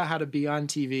Utica how to be on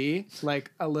TV,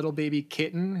 like a little baby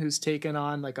kitten who's taken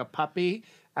on like a puppy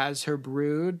as her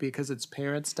brood because its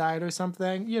parents died or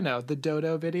something. You know, the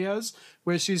Dodo videos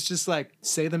where she's just like,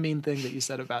 say the mean thing that you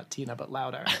said about Tina, but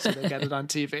louder so they get it on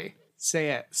TV. Say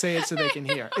it so they can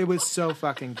hear. It was so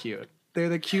fucking cute. They're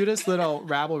the cutest little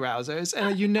rabble rousers.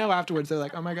 And you know afterwards they're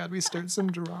like, oh my God, we stirred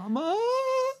some drama.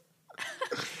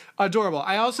 Adorable.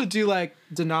 I also do like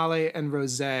Denali and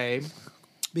Rosé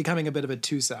becoming a bit of a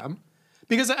twosome.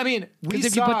 Because, I mean, Because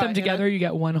if you put them together, you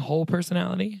get one whole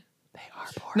personality. They are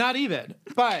boring. Not even.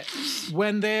 But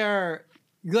when they're...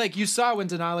 Like, you saw when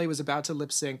Denali was about to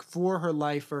lip sync for her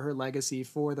life, for her legacy,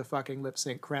 for the fucking lip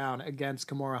sync crown against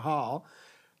Kimora Hall,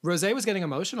 Rosé was getting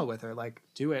emotional with her, like,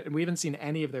 do it. And we haven't seen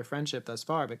any of their friendship thus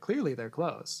far, but clearly they're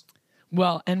close.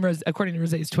 Well, and according to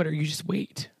Rosé's Twitter, you just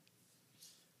wait.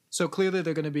 So clearly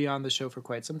they're going to be on the show for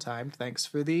quite some time. Thanks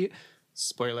for the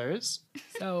spoilers.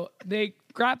 So they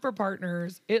grab for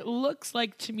partners. It looks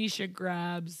like Tamisha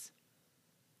grabs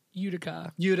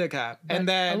Utica. And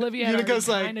then Olivia had Utica's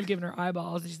already like... kind of given her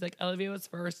eyeballs. And she's like, Olivia was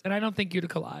first. And I don't think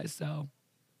Utica lies, so...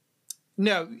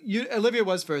 No, Olivia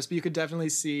was first, but you could definitely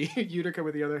see Utica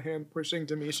with the other hand pushing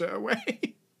Tamisha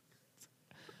away.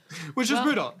 Which is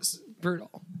brutal. Brutal.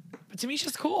 But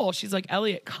Tamisha's cool. She's like,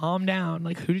 Elliot, calm down.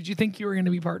 Like, who did you think you were going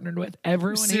to be partnered with?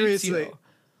 Everyone Seriously. hates you.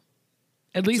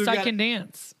 At least I can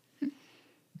dance.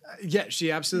 Yeah,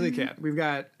 she absolutely can. We've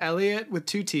got Elliot with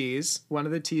 2 T's, one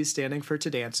of the T's standing for To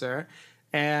Dancer,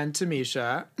 and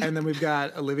Tamisha. And then we've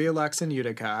got Olivia Lux and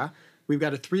Utica. We've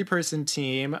got a 3-person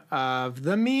team of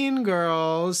the Mean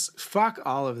Girls. Fuck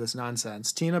all of this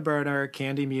nonsense. Tina Burner,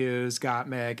 Candy Muse,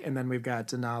 Gottmik, and then we've got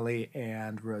Denali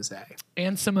and Rosé.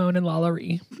 And Simone and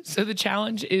Lalaurie. So the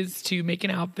challenge is to make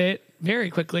an outfit very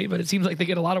quickly, but it seems like they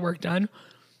get a lot of work done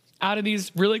out of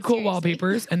these really cool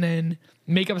wallpapers and then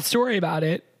make up a story about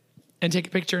it and take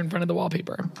a picture in front of the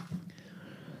wallpaper.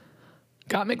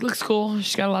 Gottmik looks cool.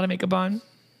 She's got a lot of makeup on.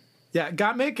 Yeah,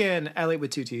 Gottmik and Elliot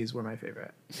with 2 T's were my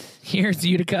favorite. Here's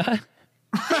Utica.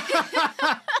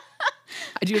 I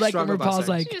do like when RuPaul's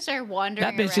like, She just started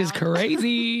wandering that bitch is around.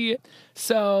 crazy.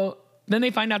 So then they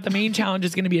find out the main challenge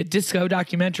is going to be a disco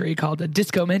documentary called a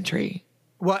Discomentary.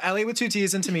 Well, Elliot with 2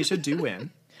 T's and Tamisha do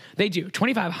win. They do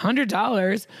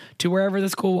 $2,500 to wherever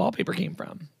this cool wallpaper came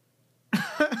from.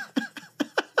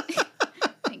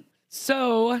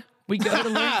 So we go to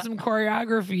learn some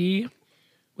choreography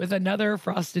with another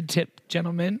frosted tip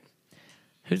gentleman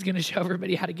who's going to show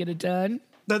everybody how to get it done.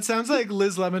 That sounds like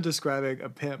Liz Lemon describing a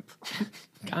pimp.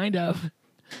 Kind of.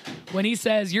 When he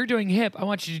says, you're doing hip, I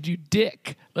want you to do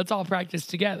dick. Let's all practice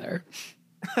together.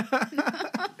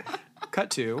 Cut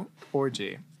to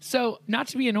orgy. So, not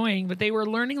to be annoying, but they were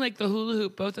learning like the hula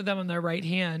hoop, both of them on their right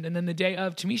hand, and then the day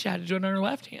of, Tamisha had to do it on her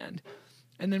left hand.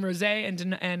 And then Rose and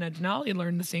Denali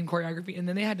learned the same choreography, and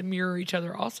then they had to mirror each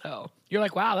other also. You're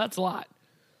like, wow, that's a lot.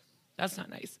 That's not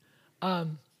nice.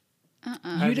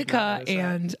 Utica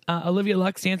and Olivia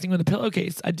Lux dancing with a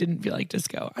pillowcase, I didn't feel like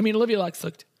disco. I mean, Olivia Lux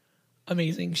looked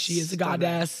amazing. She is a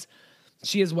goddess.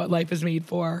 She is what life is made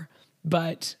for.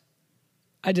 But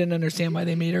I didn't understand why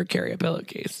they made her carry a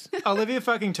pillowcase. Olivia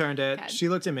fucking turned it. She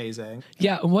looked amazing.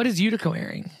 Yeah, what is Utica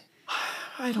wearing?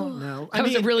 I don't know. That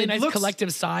was a really nice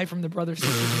collective sigh from the brothers.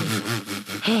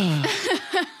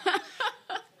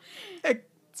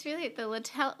 It's really the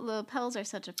lapels are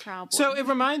such a problem. So it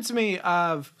reminds me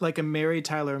of like a Mary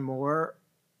Tyler Moore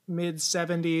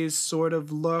mid-70s sort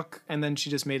of look, and then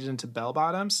she just made it into bell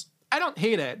bottoms. I don't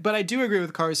hate it, but I do agree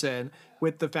with Carson.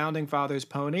 With the Founding Fathers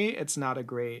pony, it's not a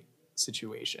great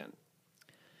situation.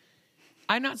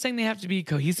 I'm not saying they have to be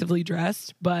cohesively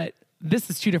dressed, but this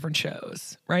is two different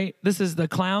shows, right? This is the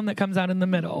clown that comes out in the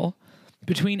middle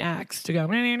between acts to go,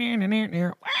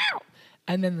 wow,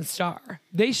 and then the star.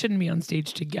 They shouldn't be on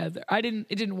stage together.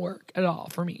 It didn't work at all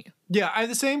for me. Yeah, I have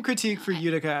the same critique for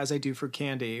Utica as I do for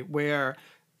Candy, where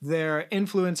they're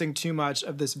influencing too much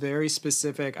of this very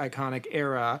specific iconic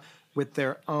era with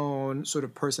their own sort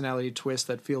of personality twists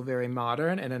that feel very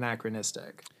modern and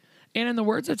anachronistic. And in the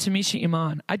words of Tamisha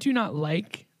Iman, I do not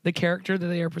like the character that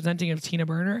they are presenting of Tina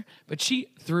Burner, but she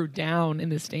threw down in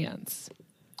this dance.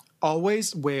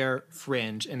 Always wear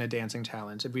fringe in a dancing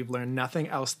challenge, and we've learned nothing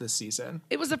else this season.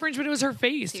 It was the fringe, but it was her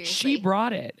face. Seriously? She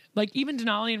brought it. Like, even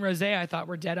Denali and Rose, I thought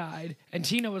were dead-eyed. And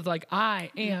Tina was like, I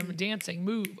am dancing,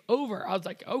 move over. I was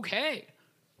like, okay.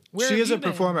 She is a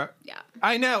performer. Yeah.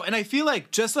 I know. And I feel like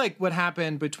just like what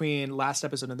happened between last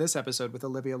episode and this episode with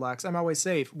Olivia Lux, I'm Always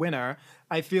Safe, winner,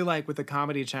 I feel like with the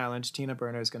comedy challenge, Tina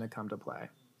Burner is going to come to play.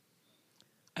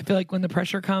 I feel like when the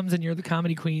pressure comes and you're the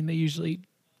comedy queen, they usually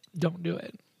don't do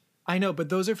it. I know, but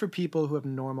those are for people who have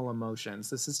normal emotions.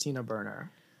 This is Tina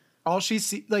Burner. All she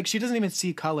see, like, she doesn't even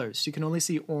see colors. She can only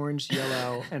see orange,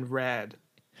 yellow, and red.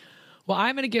 Well,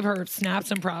 I'm going to give her snaps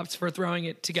and props for throwing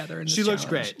it together. In this She looks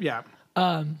challenge. great. Yeah.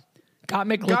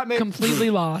 Gottmik looked completely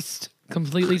lost,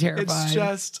 completely terrified. It's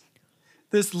just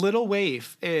this little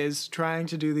waif is trying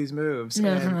to do these moves,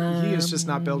 and he is just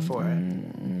not built for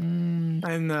it.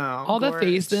 I know. All the Gorge.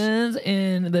 faces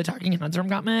in the Talking Heads from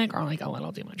Gottmik are like a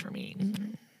little too much for me.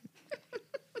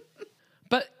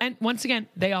 And once again,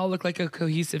 they all look like a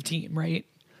cohesive team, right?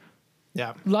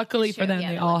 Yeah. Luckily for Sure, them, yeah,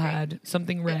 they they all look great. had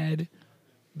something red.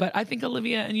 But I think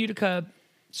Olivia and Utica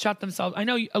shot themselves. I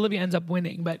know Olivia ends up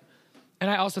winning, and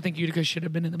I also think Utica should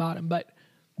have been in the bottom. But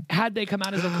had they come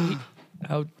out as a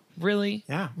oh, really?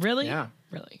 Yeah. Really? Yeah.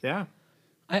 Really? Yeah.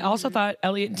 I also thought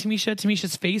Elliot and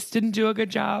Tamisha's face didn't do a good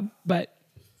job, but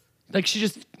like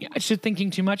she's thinking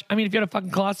too much. I mean, if you had a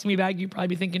fucking colostomy bag, you'd probably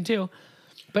be thinking too.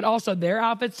 But also their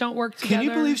outfits don't work together. Can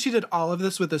you believe she did all of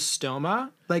this with a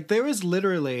stoma? Like, there is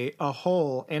literally a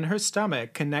hole in her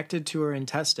stomach connected to her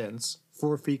intestines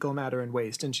for fecal matter and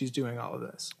waste, and she's doing all of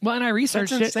this. Well, and I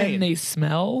researched That's it, insane. and they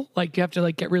smell. Like, you have to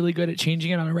like get really good at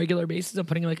changing it on a regular basis and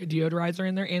putting like a deodorizer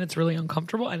in there, and it's really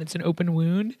uncomfortable, and it's an open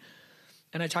wound.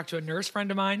 And I talked to a nurse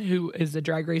friend of mine who is a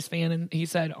Drag Race fan, and he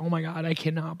said, "Oh my God, I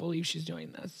cannot believe she's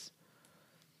doing this."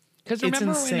 Because It's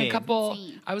remember when a insane. couple,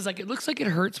 Insane. I was like, it looks like it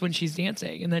hurts when she's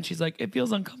dancing. And then she's like, it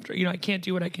feels uncomfortable. You know, I can't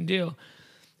do what I can do.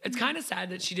 It's kind of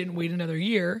sad that she didn't wait another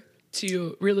year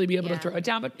to really be able to Yeah. throw it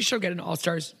down, but she'll get an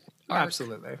All-Stars arc.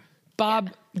 Absolutely.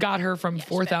 Bob got her from she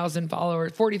 40,000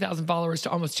 followers to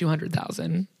almost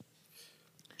 200,000.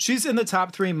 She's in the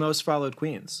top 3 most followed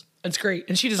queens It's great.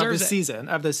 And she of deserves the it. season.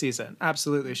 Of the season.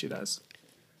 Absolutely, she does.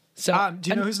 So,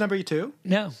 Do you know who's number 2?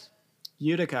 No.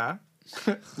 Utica.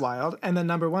 Wild. And then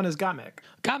number 1 is Gottmik.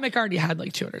 Gottmik already had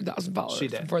like 200,000 followers She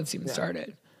did. before the even Yeah.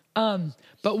 started. But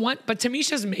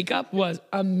Tamisha's makeup was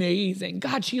amazing.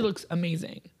 God, she looks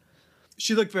amazing.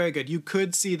 She looked very good. You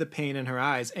could see the pain in her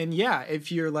eyes. And yeah,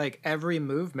 if you're like every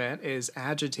movement is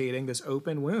agitating this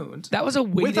open wound. That was a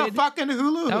with weighted. a fucking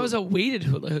hula hoop. That was a weighted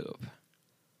hula hoop.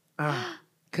 Ah.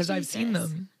 Because I've seen Jesus.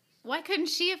 them. Why couldn't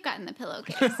she have gotten the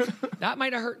pillowcase? That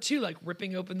might have hurt too, like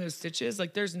ripping open those stitches.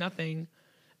 Like there's nothing.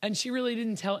 And she really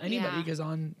didn't tell anybody Yeah. because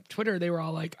on Twitter they were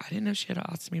all like, I didn't know she had an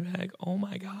ostomy bag. Oh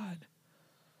my God.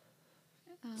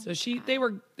 So they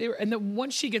were, and then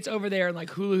once she gets over there and like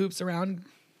hula hoops around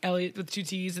Elliot with 2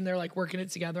 T's and they're like working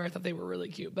it together, I thought they were really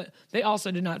cute. But they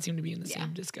also did not seem to be in the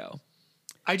same disco.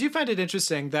 I do find it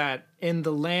interesting that in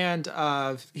the land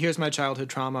of here's my childhood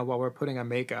trauma while we're putting on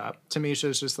makeup,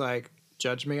 Tamisha's just like,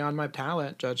 judge me on my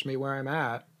talent, judge me where I'm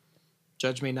at,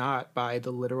 judge me not by the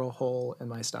literal hole in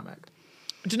my stomach.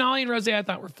 Denali and Rose I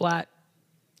thought were flat.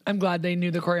 I'm glad they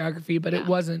knew the choreography, but it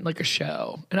wasn't like a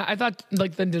show. And I thought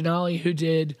like the Denali who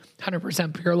did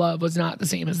 100% Pure Love was not the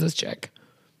same as this chick.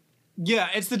 Yeah,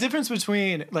 it's the difference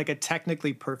between like a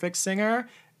technically perfect singer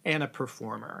and a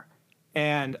performer.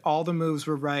 And all the moves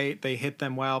were right. They hit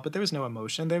them well, but there was no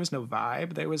emotion. There was no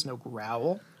vibe. There was no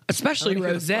growl. Especially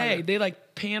Nobody Rose. could have played it. They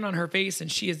like pan on her face and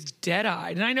she is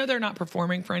dead-eyed. And I know they're not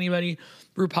performing for anybody,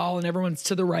 RuPaul and everyone's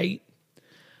to the right,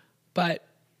 but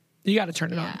you got to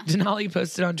turn it on. Denali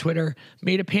posted on Twitter,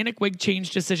 made a panic wig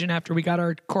change decision after we got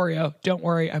our choreo. Don't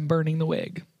worry, I'm burning the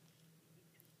wig.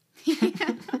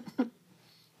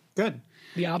 Good.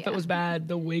 The outfit was bad.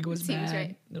 The wig was Seems bad.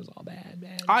 right. It was all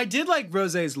bad. I did like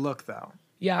Rose's look, though.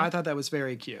 Yeah. I thought that was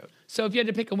very cute. So if you had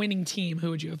to pick a winning team, who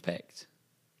would you have picked?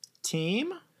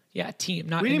 Team? Yeah, team.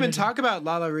 Not We didn't even individual. talk about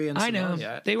Lala Ree and I Simone know.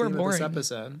 yet. They were Even with this boring.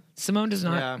 episode. Simone does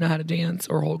not Yeah. know how to dance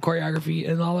or hold choreography,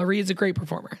 and Lala Ree is a great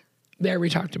performer. There, we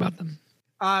talked about them.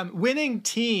 Winning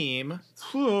team.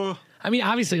 Whew. I mean,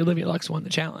 obviously, Olivia Lux won the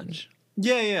challenge.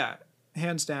 Yeah.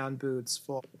 Hands down, boots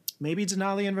full. Maybe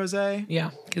Denali and Rose?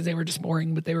 Yeah, because they were just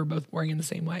boring, but they were both boring in the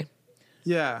same way.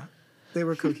 Yeah. They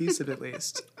were cohesive at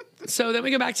least. So then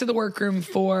we go back to the workroom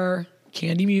for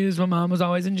Candy Muse. My mom was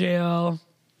always in jail.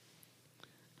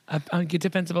 I get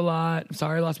defensive a lot. I'm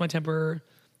sorry, I lost my temper.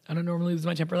 I don't normally lose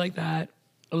my temper like that.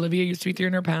 Olivia used to be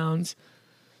 300 pounds.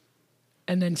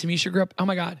 And then Tamisha grew up. Oh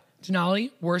my God.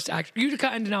 Denali, worst actress. Utica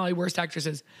and Denali, worst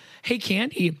actresses. Hey,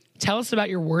 Candy, tell us about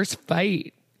your worst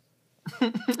fight.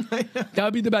 That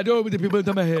would be the bad door with the people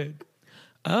in my head.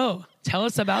 Oh, tell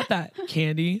us about that,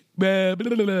 Candy. Blah,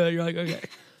 blah, blah, blah. You're like, okay.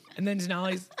 And then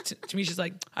Denali's, Tamisha's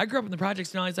like, I grew up in the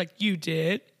projects. Denali's like, you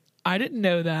did? I didn't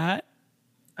know that.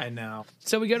 I know.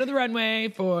 So we go to the runway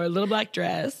for a little black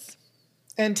dress.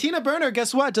 And Tina Burner,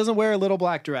 guess what? Doesn't wear a little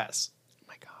black dress. Oh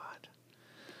my God.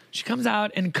 She comes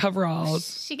out in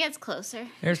coveralls. She gets closer.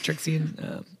 There's Trixie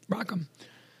and Rockham.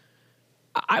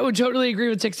 I would totally agree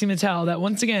with Trixie Mattel that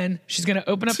once again, she's going to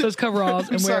open up those coveralls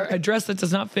and wear sorry. a dress that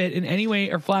does not fit in any way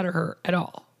or flatter her at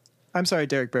all. I'm sorry,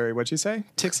 Derek Barry. What'd you say?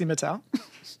 Tixie Mattel?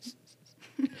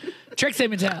 Trixie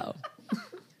Mattel.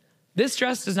 This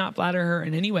dress does not flatter her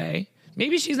in any way.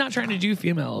 Maybe she's not trying to do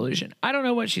female illusion. I don't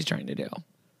know what she's trying to do.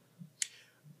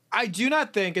 I do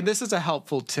not think, and this is a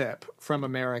helpful tip from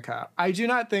America, I do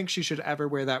not think she should ever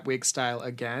wear that wig style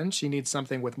again. She needs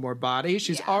something with more body.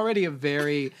 She's already a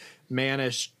very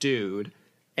mannish dude.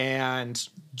 And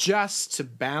just to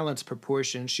balance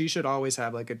proportion, she should always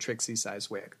have like a Trixie size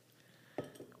wig.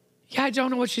 Yeah, I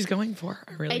don't know what she's going for.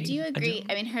 I do agree.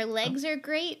 I mean, her legs are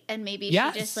great, and maybe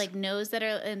Yes. she just like knows that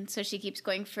her, and so she keeps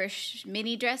going for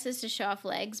mini dresses to show off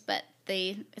legs. But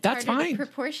it's That's harder fine. to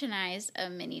proportionize a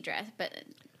mini dress. But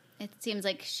it seems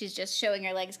like she's just showing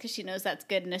her legs because she knows that's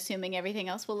good, and assuming everything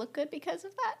else will look good because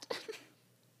of that.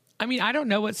 I mean, I don't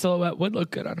know what silhouette would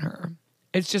look good on her.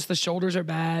 It's just the shoulders are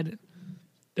bad.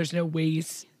 There's no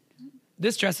waist.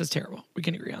 This dress is terrible. We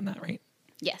can agree on that, right?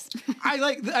 Yes. I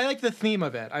like the theme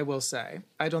of it, I will say.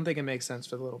 I don't think it makes sense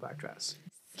for the little black dress.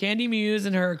 Candy Muse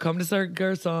and her Comme des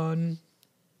Garçons.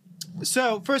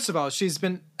 So, first of all, she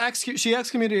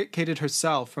excommunicated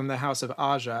herself from the house of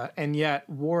Aja, and yet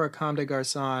wore a Comme des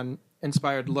Garçons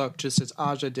inspired look just as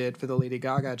Aja did for the Lady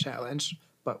Gaga challenge,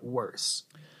 but worse.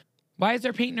 Why is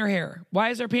there paint in her hair? Why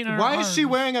is there paint on her Why is she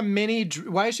arms? wearing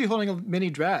why is she holding a mini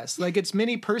dress? Like, it's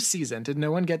mini purse season. Did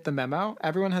no one get the memo?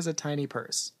 Everyone has a tiny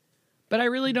purse. But I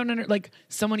really don't like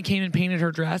someone came and painted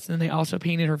her dress and then they also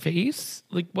painted her face.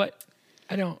 Like what?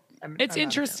 I don't. It's I'm not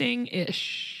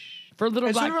interesting-ish for a little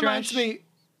It sort black of reminds dress. me.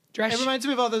 dress. It reminds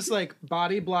me of all those like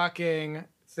body blocking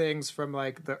things from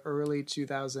like the early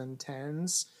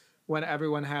 2010s when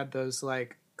everyone had those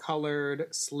like colored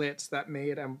slits that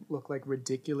made them look like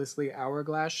ridiculously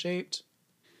hourglass shaped.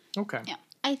 Okay. Yeah.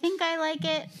 I think I like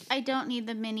it. I don't need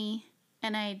the mini,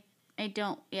 and I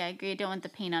don't. Yeah, I agree. I don't want the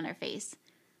paint on her face.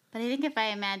 But I think if I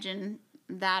imagine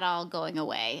that all going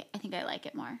away, I think I like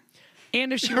it more.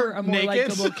 And if she were a more Naked?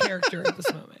 likable character at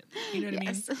this moment, you know what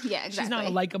Yes. I mean? Yeah, exactly. She's not a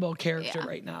likable character Yeah.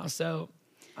 right now, so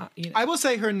you know. I will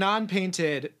say her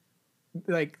non-painted,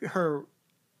 like her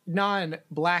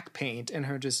non-black paint and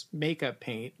her just makeup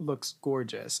paint looks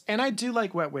gorgeous. And I do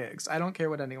like wet wigs. I don't care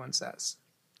what anyone says.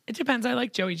 It depends. I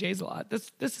like Joey J's a lot.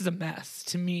 This is a mess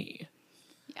to me.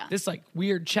 Yeah. This like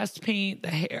weird chest paint, the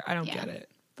hair. I don't Yeah. get it.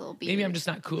 Little Maybe I'm beard. just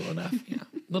not cool enough. Yeah,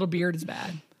 little beard is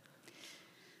bad.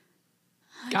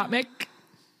 Got Mick.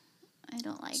 I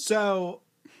don't like. So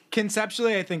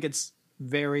conceptually, I think it's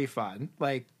very fun.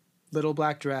 Like little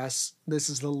black dress. This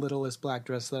is the littlest black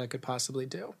dress that I could possibly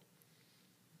do.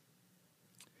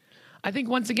 I think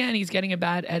once again he's getting a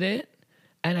bad edit,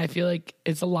 And I feel like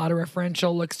it's a lot of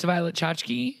referential looks to Violet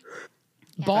Chachki.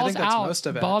 Balls I think that's out. most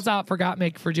of it. Balls out for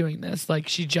Gottmik for doing this. Like,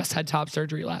 she just had top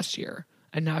surgery last year,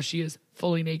 and now she is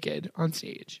fully naked on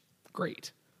stage.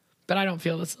 Great. But I don't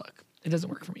feel this look. It doesn't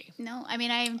work for me. No, I mean,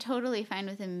 I am totally fine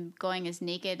with him going as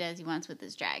naked as he wants with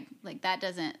his drag. Like,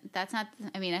 that's not,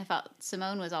 I mean, I felt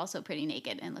Simone was also pretty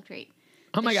naked and looked great.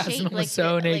 Oh my God, Simone was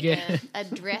so naked. Like a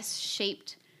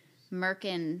dress-shaped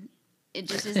merkin, it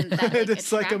just isn't that, like,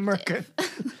 It's like a attractive.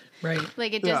 Right.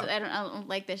 Like, it just, Yeah. I don't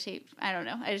like the shape. I don't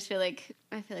know. I just feel like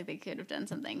they could have done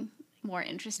something more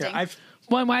interesting. Yeah,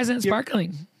 Well, and why isn't it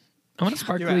sparkling? I want a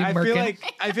sparkling I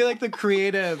merkin. feel like the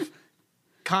creative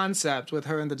concept with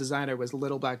her and the designer was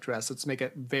little black dress. Let's make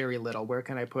it very little. Where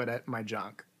can I put it? My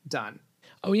junk. Done.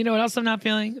 Oh, you know what else I'm not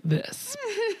feeling? This.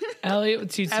 Elliot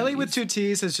with two T's. Ellie with 2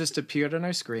 T's has just appeared on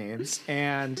our screens,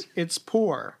 and it's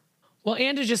poor. Well,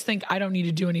 and to just think I don't need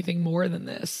to do anything more than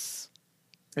this.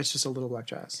 It's just a little black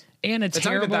dress. And a It's not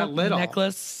even terrible that little.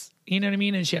 necklace. You know what I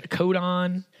mean? And she had a coat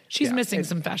on. She's Yeah, missing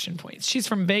some fashion points. She's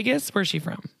from Vegas. Where's she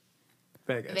from?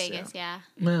 Vegas, yeah.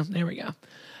 Well, there we go.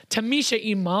 Tamisha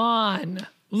Iman.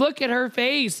 Look at her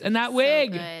face and that So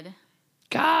wig. good.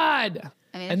 God.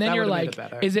 I mean, And then That you're would've made like, it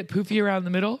better. is it poofy around the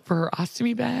middle for her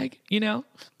ostomy bag? You know?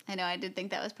 I know, I did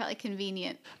think that was probably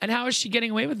convenient. And how is she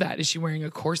getting away with that? Is she wearing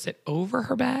a corset over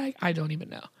her bag? I don't even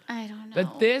know. I don't know.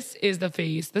 But this is the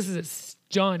face. This is a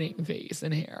stunning face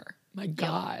and hair. My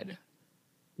God.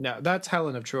 No, that's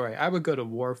Helen of Troy. I would go to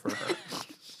war for her.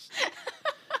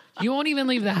 You won't even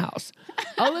leave the house.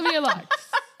 Olivia Lux.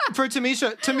 For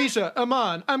Tamisha,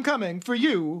 Aman, I'm coming for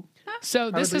you. So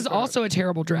this would is leave her. also a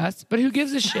terrible dress, but who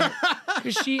gives a shit?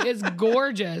 Because she is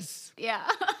gorgeous. Yeah.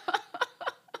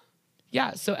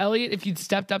 Yeah. So Elliot, if you'd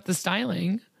stepped up the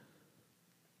styling,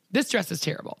 this dress is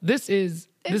terrible. This is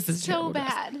a so terrible dress.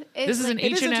 bad. It's This is like, an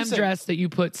It is H&M interesting. dress that you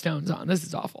put stones on. This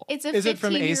is awful. It's a Is it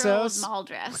from 15-year-old ASOS? mall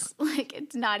dress. Like,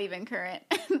 it's not even current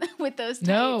with those tights.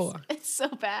 No. It's so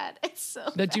bad. It's so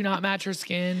that bad. do not match her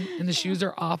skin, and the shoes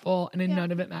are awful, and then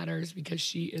none of it matters because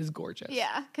she is gorgeous.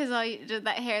 Yeah, because all you did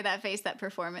that hair, that face, that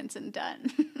performance, and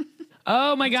done.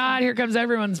 Oh my God, here comes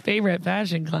everyone's favorite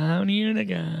fashion clown,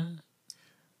 Unica.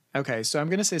 Okay, so I'm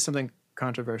going to say something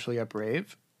controversially up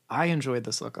Brave. I enjoyed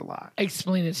this look a lot.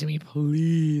 Explain it to me,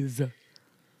 please.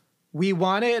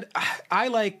 I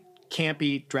like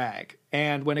campy drag.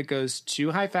 And when it goes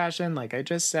too high fashion, like I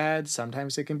just said,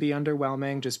 sometimes it can be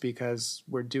underwhelming just because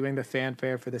we're doing the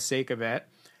fanfare for the sake of it.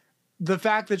 The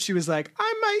fact that she was like,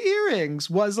 I'm my earrings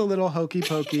was a little hokey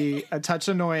pokey, a touch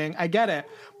annoying. I get it.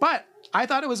 But I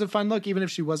thought it was a fun look, even if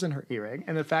she wasn't her earring.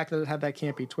 And the fact that it had that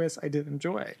campy twist, I did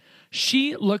enjoy.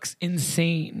 She looks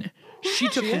insane. She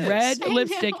took is. red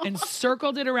lipstick and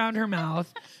circled it around her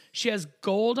mouth. She has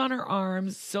gold on her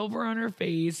arms, silver on her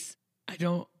face. I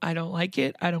don't like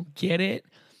it. I don't get it.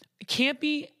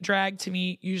 Campy drag to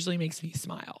me usually makes me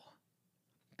smile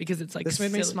because it's like This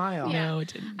made me silly. smile. No, it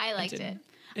didn't. I liked it. didn't.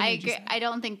 I made you agree. I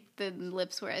don't think the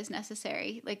lips were as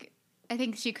necessary. Like, I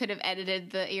think she could have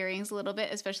edited the earrings a little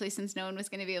bit, especially since no one was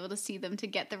going to be able to see them to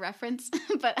get the reference.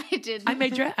 But I did. I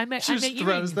made She I just made throws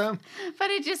earrings. them. But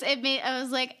I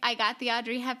was like, I got the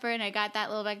Audrey Hepburn, I got that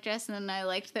little back dress, and then I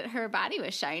liked that her body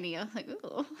was shiny. I was like,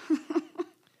 ooh.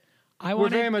 I We're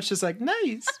very wanted much just like,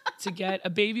 nice. to get a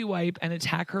baby wipe and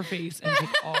attack her face and take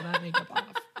all that makeup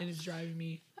off. It is driving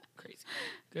me crazy.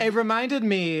 Good. It reminded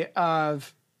me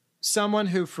of someone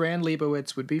who Fran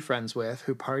Lebowitz would be friends with,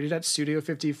 who partied at Studio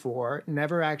 54,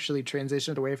 never actually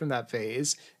transitioned away from that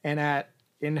phase, and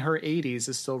in her 80s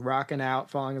is still rocking out,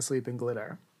 falling asleep in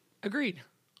glitter. Agreed.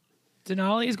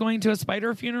 Denali is going to a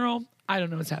spider funeral. I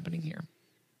don't know what's happening here.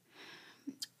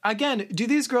 Again, do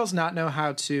these girls not know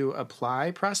how to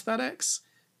apply prosthetics?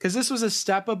 Because this was a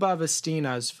step above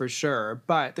Astina's for sure,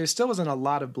 but there still wasn't a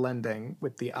lot of blending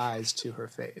with the eyes to her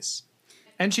face.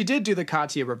 And she did do the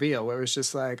Katya reveal where it was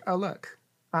just like, oh, look,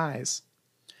 eyes.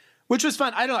 Which was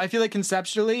fun. I don't know. I feel like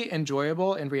conceptually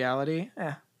enjoyable. In reality,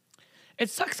 It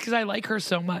sucks because I like her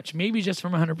so much. Maybe just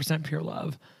from 100% pure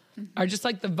love. I just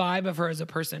like the vibe of her as a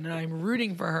person, and I'm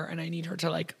rooting for her, and I need her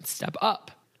to like step up.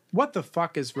 What the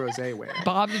fuck is Rosé wearing?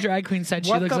 Bob the drag queen said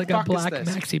she What looks the like a fuck is black this?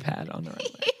 maxi pad on the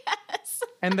runway.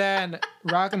 And then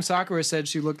Rock'em Sakura said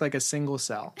she looked like a single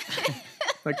cell.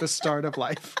 Like the start of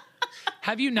life.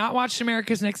 Have you not watched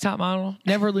America's Next Top Model?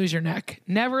 Never lose your neck.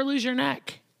 Never lose your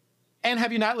neck. And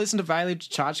have you not listened to Violet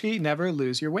Chachki, Never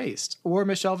Lose Your Waist? Or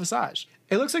Michelle Visage?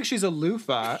 It looks like she's a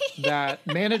loofah that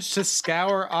managed to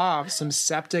scour off some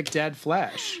septic dead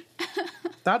flesh.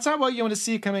 That's not what you want to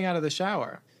see coming out of the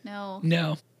shower. No.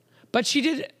 No. But she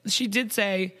did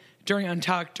say during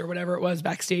Untucked or whatever it was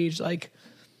backstage, like,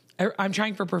 I'm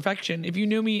trying for perfection. If you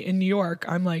knew me in New York,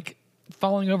 I'm like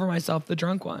falling over myself, the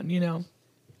drunk one, you know.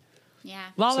 Yeah.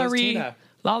 Says Tina.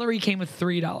 Lalaurie came with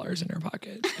 $3 in her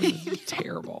pocket. It was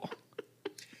terrible.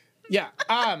 Yeah.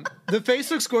 The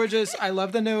face looks gorgeous. I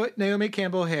love the Naomi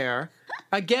Campbell hair.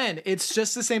 Again, it's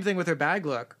just the same thing with her bag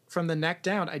look. From the neck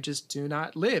down, I just do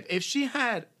not live. If she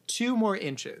had 2 more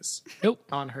inches Nope.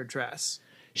 on her dress.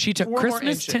 She took 4 more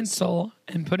Christmas inches. tinsel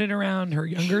and put it around her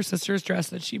younger sister's dress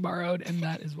that she borrowed, and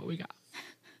that is what we got.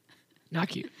 Not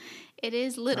cute. It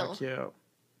is little. Not cute.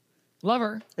 Love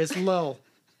her. It's Lil,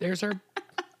 There's her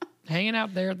hanging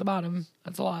out there at the bottom.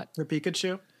 That's a lot. the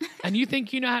Pikachu. And you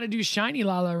think you know how to do shiny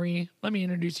Lalaurie? Let me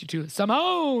introduce you to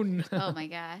Simone. Oh my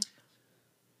god.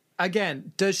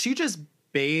 Again, does she just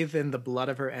bathe in the blood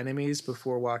of her enemies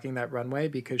before walking that runway?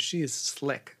 Because she is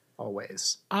slick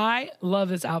always. I love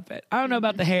this outfit. I don't know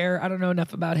about the hair. I don't know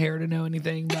enough about hair to know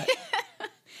anything, but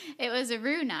It was a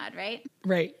Rue nod, right?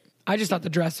 right. I just thought the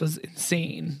dress was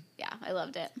insane. Yeah, I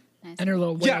loved it. Nice. And her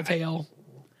little whale Yeah. tail.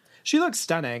 She looks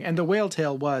stunning, and the whale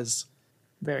tail was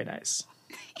very nice.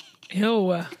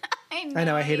 Ew. I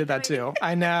know, I hated that too.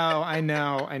 I know.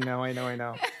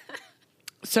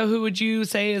 So who would you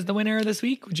say is the winner this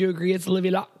week? Would you agree it's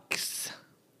Olivia Lux?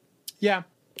 Yeah,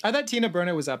 I thought Tina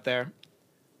Burner was up there.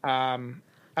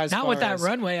 As Not far with that as-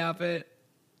 runway outfit.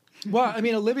 Well, I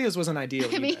mean, Olivia's wasn't ideal.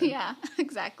 I mean, either. yeah,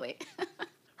 exactly.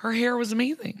 Her hair was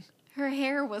amazing. Her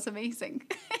hair was amazing.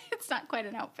 It's not quite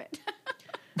an outfit.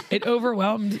 It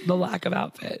overwhelmed the lack of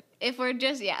outfit. If we're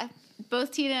just, yeah,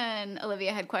 both Tina and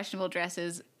Olivia had questionable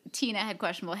dresses. Tina had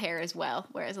questionable hair as well,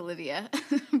 whereas Olivia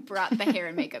brought the hair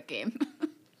and makeup game.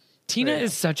 Tina Yeah.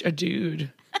 is such a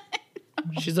dude.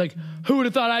 She's like, who would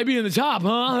have thought I'd be in the top,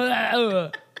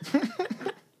 huh?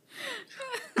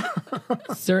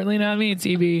 Certainly not me,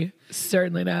 TB.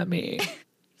 Certainly not me.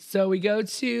 So we go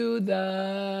to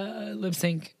the lip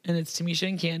sync, and it's Tamisha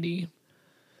and Candy.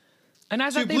 And I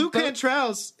To thought they Blue both-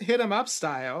 Cantrell's Hit 'Em Up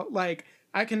style, like,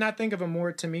 I cannot think of a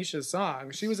more Tamisha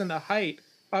song. She was in the height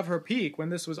of her peak when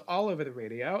this was all over the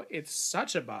radio. It's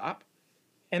such a bop.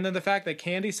 And then the fact that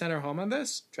Candy sent her home on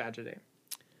this, tragedy.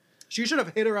 She should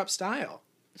have hit her up style.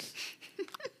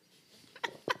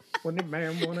 When the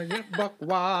man wanna get buck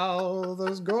wild,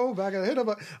 let's go back and hit him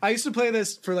up. I used to play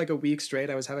this for like a week straight.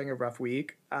 I was having a rough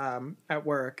week at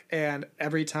work, and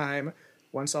every time,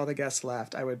 once all the guests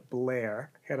left, I would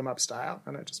blare "Hit 'Em Up" style,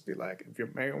 and I'd just be like, "If your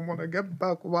man wanna get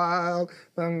buck wild,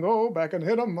 then go back and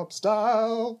hit 'em up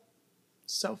style."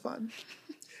 So fun.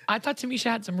 I thought Tamisha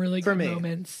had some really For good me.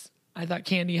 moments. I thought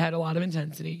Candy had a lot of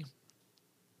intensity.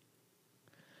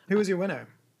 Who was your winner?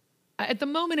 At the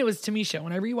moment, it was Tamisha.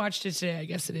 When I rewatched it today, I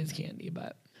guess it is Candy,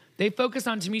 but they focused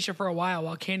on Tamisha for a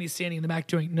while Candy's standing in the back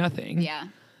doing nothing. Yeah.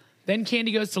 Then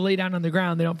Candy goes to lay down on the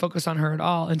ground. They don't focus on her at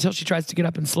all until she tries to get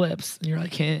up and slips. And you're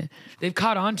like, eh. They've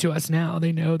caught on to us now.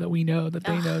 They know that we know that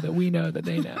they know that we know that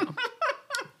they know.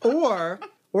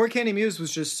 Or Candy Muse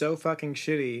was just so fucking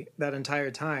shitty that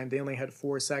entire time. They only had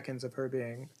 4 seconds of her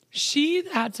being. She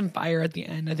had some fire at the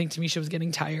end. I think Tamisha was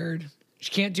getting tired.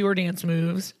 She can't do her dance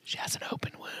moves. She has an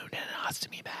open wound and an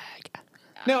ostomy bag.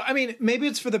 No, I mean, maybe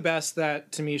it's for the best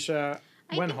that Tamisha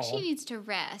I went think home. she needs to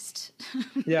rest.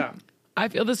 Yeah. I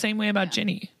feel the same way about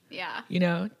Ginny. Yeah. You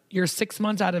know, you're 6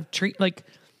 months out of treat. Like,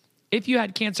 if you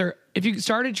had cancer, if you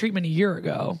started treatment a year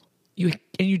ago,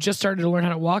 you just started to learn how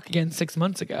to walk again 6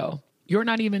 months ago, you're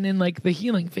not even in like the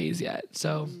healing phase yet.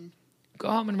 So go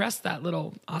home and rest that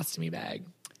little ostomy bag.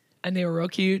 And they were real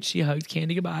cute. She hugged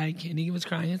Candy goodbye. Candy was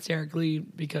crying hysterically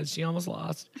because she almost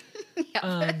lost.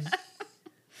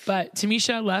 But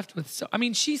Tamisha left with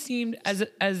she seemed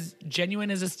as genuine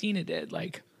as Estina did.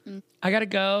 Like, I gotta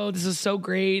go. This is so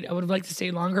great. I would have liked to stay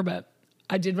longer, but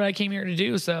I did what I came here to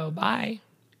do. So bye.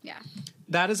 Yeah.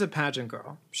 That is a pageant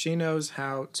girl. She knows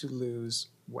how to lose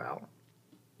well.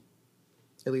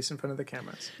 At least in front of the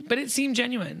cameras. But it seemed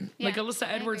genuine. Like Yeah, Alyssa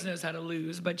I Edwards agree. knows how to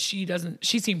lose, but she doesn't.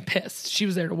 She seemed pissed. She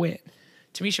was there to win.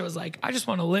 Tamisha was like, I just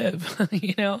want to live.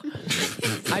 You know,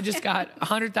 I just got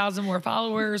 100,000 more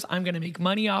followers. I'm going to make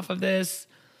money off of this.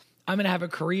 I'm going to have a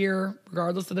career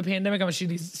regardless of the pandemic. I'm going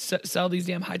to sell these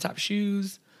damn high top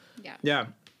shoes. Yeah. Yeah.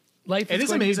 Life It is is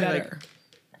going to be amazing, like, better.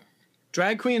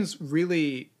 Drag queens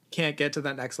really can't get to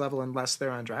that next level unless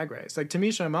they're on Drag Race. Like,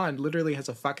 Tamisha Iman literally has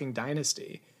a fucking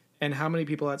dynasty. And how many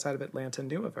people outside of Atlanta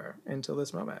knew of her until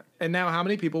this moment? And now how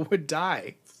many people would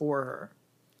die for her?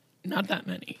 Not that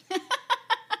many.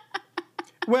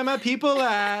 Where my people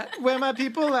at? Where my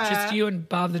people at? Just you and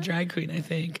Bob the drag queen, I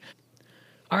think.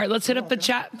 All right, let's hit up the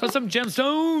chat for some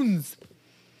gemstones.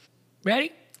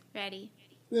 Ready? Ready.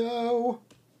 No.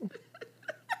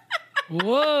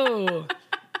 Whoa.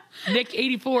 Nick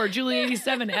 84, Julie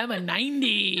 87, Emma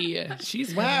 90.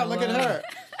 She's Wow, kinda look at low. her.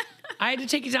 I had to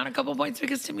take it down a couple points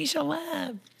because Tamisha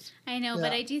left. I know,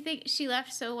 but Yeah. I do think she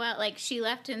left so well. Like, she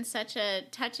left in such a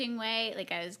touching way.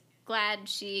 Like, I was glad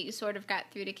she sort of got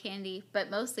through to Candy, but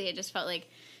mostly I just felt like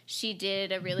she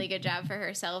did a really good job for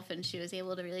herself, and she was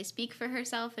able to really speak for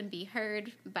herself and be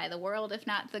heard by the world, if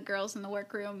not the girls in the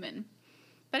workroom.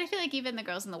 But I feel like even the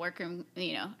girls in the workroom,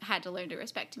 had to learn to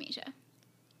respect Tamisha.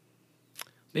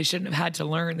 They shouldn't have had to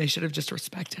learn. They should have just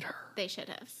respected her. They should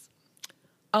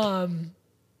have.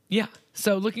 Yeah.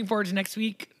 So looking forward to next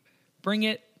week. Bring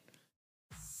it.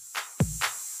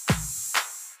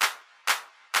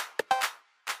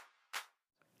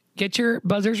 Get your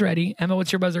buzzers ready. Emma,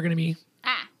 what's your buzzer going to be?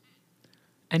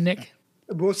 And Nick?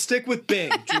 We'll stick with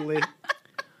big, Julie.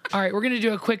 All right, we're going to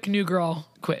do a quick new girl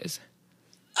quiz.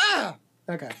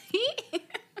 Okay.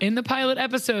 In the pilot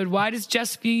episode, why does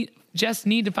Jess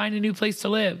need to find a new place to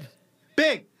live?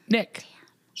 Big. Nick?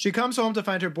 She comes home to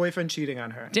find her boyfriend cheating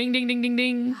on her. Ding, ding, ding, ding,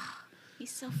 ding.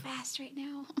 He's so fast right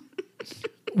now.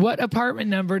 What apartment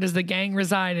number does the gang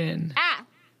reside in?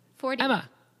 40. Emma?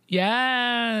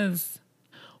 Yes.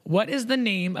 What is the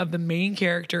name of the main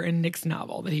character in Nick's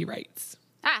novel that he writes?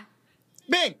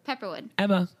 Big. Pepperwood.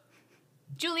 Emma?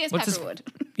 Julius What's his- Pepperwood.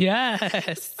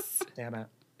 Yes. Damn it.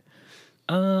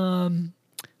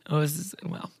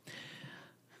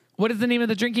 What is the name of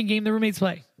the drinking game the roommates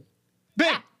play?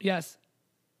 Big. Yes.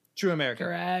 True American.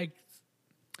 Correct.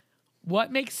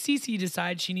 What makes Cece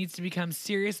decide she needs to become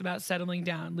serious about settling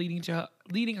down, leading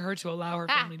her to allow her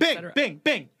family to set her Big.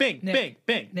 Big. Nick.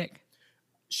 Big. Nick?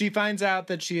 She finds out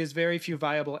that she has very few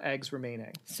viable eggs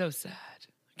remaining. So sad.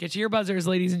 Get to your buzzers,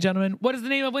 ladies and gentlemen. What is the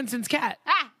name of Winston's cat?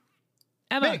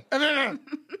 Emma. Big. Emma.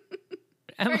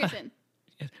 Ferguson.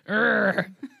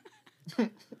 Urgh.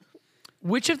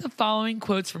 Which of the following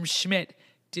quotes from Schmidt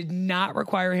did not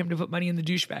require him to put money in the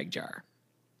douchebag jar?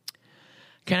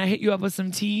 Can I hit you up with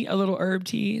some tea, a little herb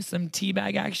tea, some tea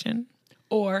bag action?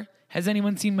 Or, has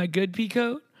anyone seen my good pea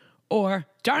coat? Or,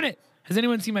 darn it, has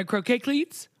anyone seen my croquet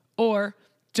cleats? Or,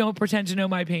 don't pretend to know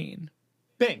my pain.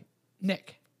 Bing.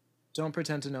 Nick. Don't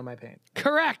pretend to know my pain.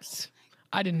 Correct.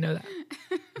 I didn't know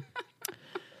that.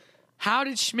 How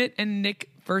did Schmidt and Nick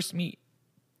first meet?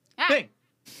 Bing.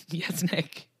 Yes,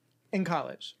 Nick. In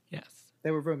college. Yes.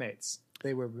 They were roommates.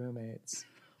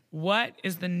 What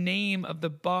is the name of the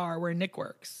bar where Nick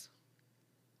works?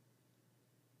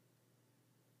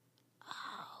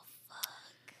 Oh,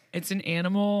 fuck. It's an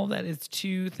animal that is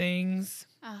two things.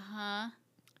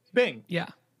 Bing. Yeah.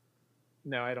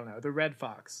 No, I don't know. The Red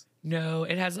Fox. No,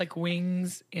 it has like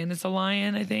wings and it's a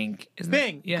lion, I think. Isn't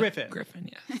Bing. it? Yeah. Griffin. Griffin,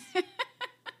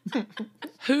 yes.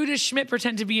 Who does Schmidt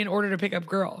pretend to be in order to pick up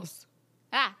girls?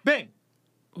 Bing.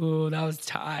 Ooh, that was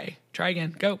tie. Try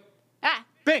again. Go.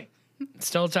 Bing.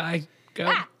 Still tie.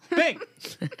 Go. Bing.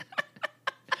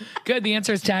 Good. The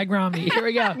answer is Tag Romney. Here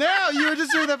we go. No, you were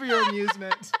just doing that for your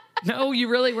amusement. No, you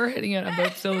really were hitting it on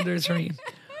both cylinders for me.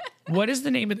 What is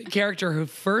the name of the character who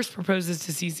first proposes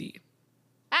to Cece?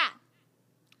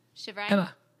 Chevrang.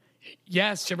 Emma.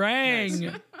 Yes,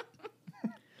 Chevrang. I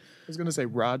was going to say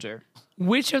Roger.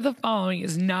 Which of the following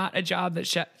is not a job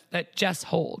that Jess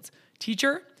holds?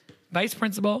 Teacher, vice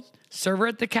principal, server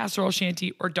at the casserole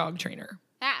shanty, or dog trainer?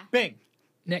 Bing.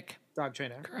 Nick. Dog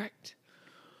trainer. Correct.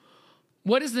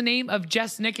 What is the name of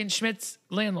Jess, Nick, and Schmidt's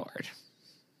landlord?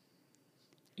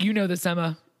 You know this,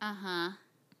 Emma. I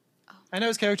know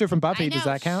his character from Buffy. I Does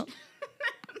know. that count?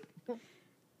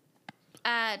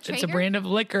 Traeger? It's a brand of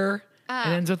liquor. It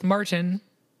ends with Martin.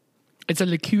 It's a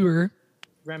liqueur.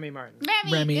 Remy Martin.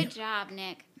 Remy. Good job,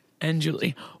 Nick. And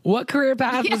Julie. What career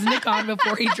path was Nick on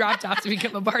before he dropped off to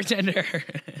become a bartender?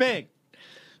 Bing.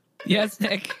 Yes,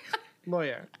 Nick.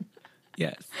 Lawyer.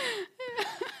 Yes.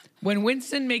 When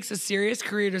Winston makes a serious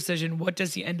career decision, what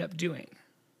does he end up doing?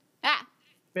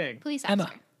 Bing. Police officer.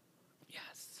 Emma.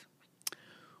 Yes.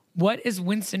 What is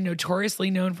Winston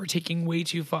notoriously known for taking way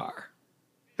too far?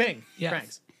 Bing. Yes.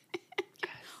 Franks.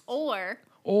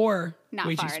 Or Not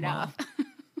way far too small.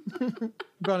 enough.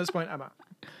 Bonus point, Emma.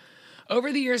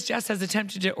 Over the years, Jess has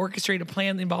attempted to orchestrate a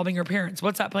plan involving her parents.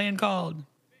 What's that plan called?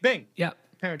 Bing. Yep.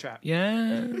 Parent Trap.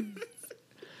 Yeah.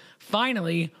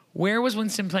 Finally, where was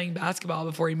Winston playing basketball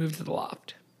before he moved to the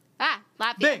loft?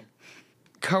 Latvia. Bing.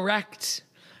 Correct.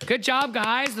 Good job,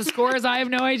 guys. The score is I have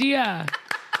no idea.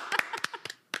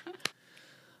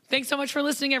 Thanks so much for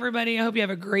listening, everybody. I hope you have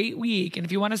a great week. And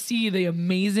if you want to see the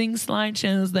amazing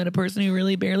slideshows that a person who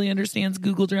really barely understands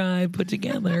Google Drive put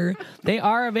together, they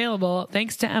are available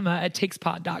thanks to Emma at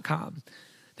takespod.com.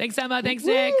 Thanks, Emma. Thanks,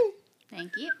 Nick.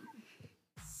 Thank you.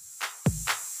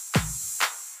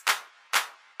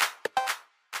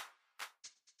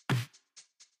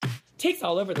 Takes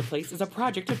All Over the Place is a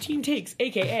project of Teen Takes,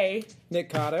 aka Nick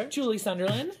Cotter. Julie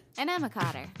Sunderland, And Emma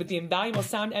Cotter. with the invaluable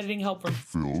sound editing help from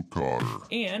Phil Cotter.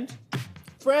 and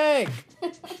Frank.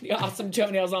 the awesome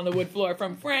toenails on the wood floor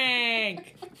from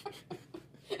Frank.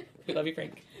 We love you,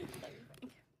 Frank.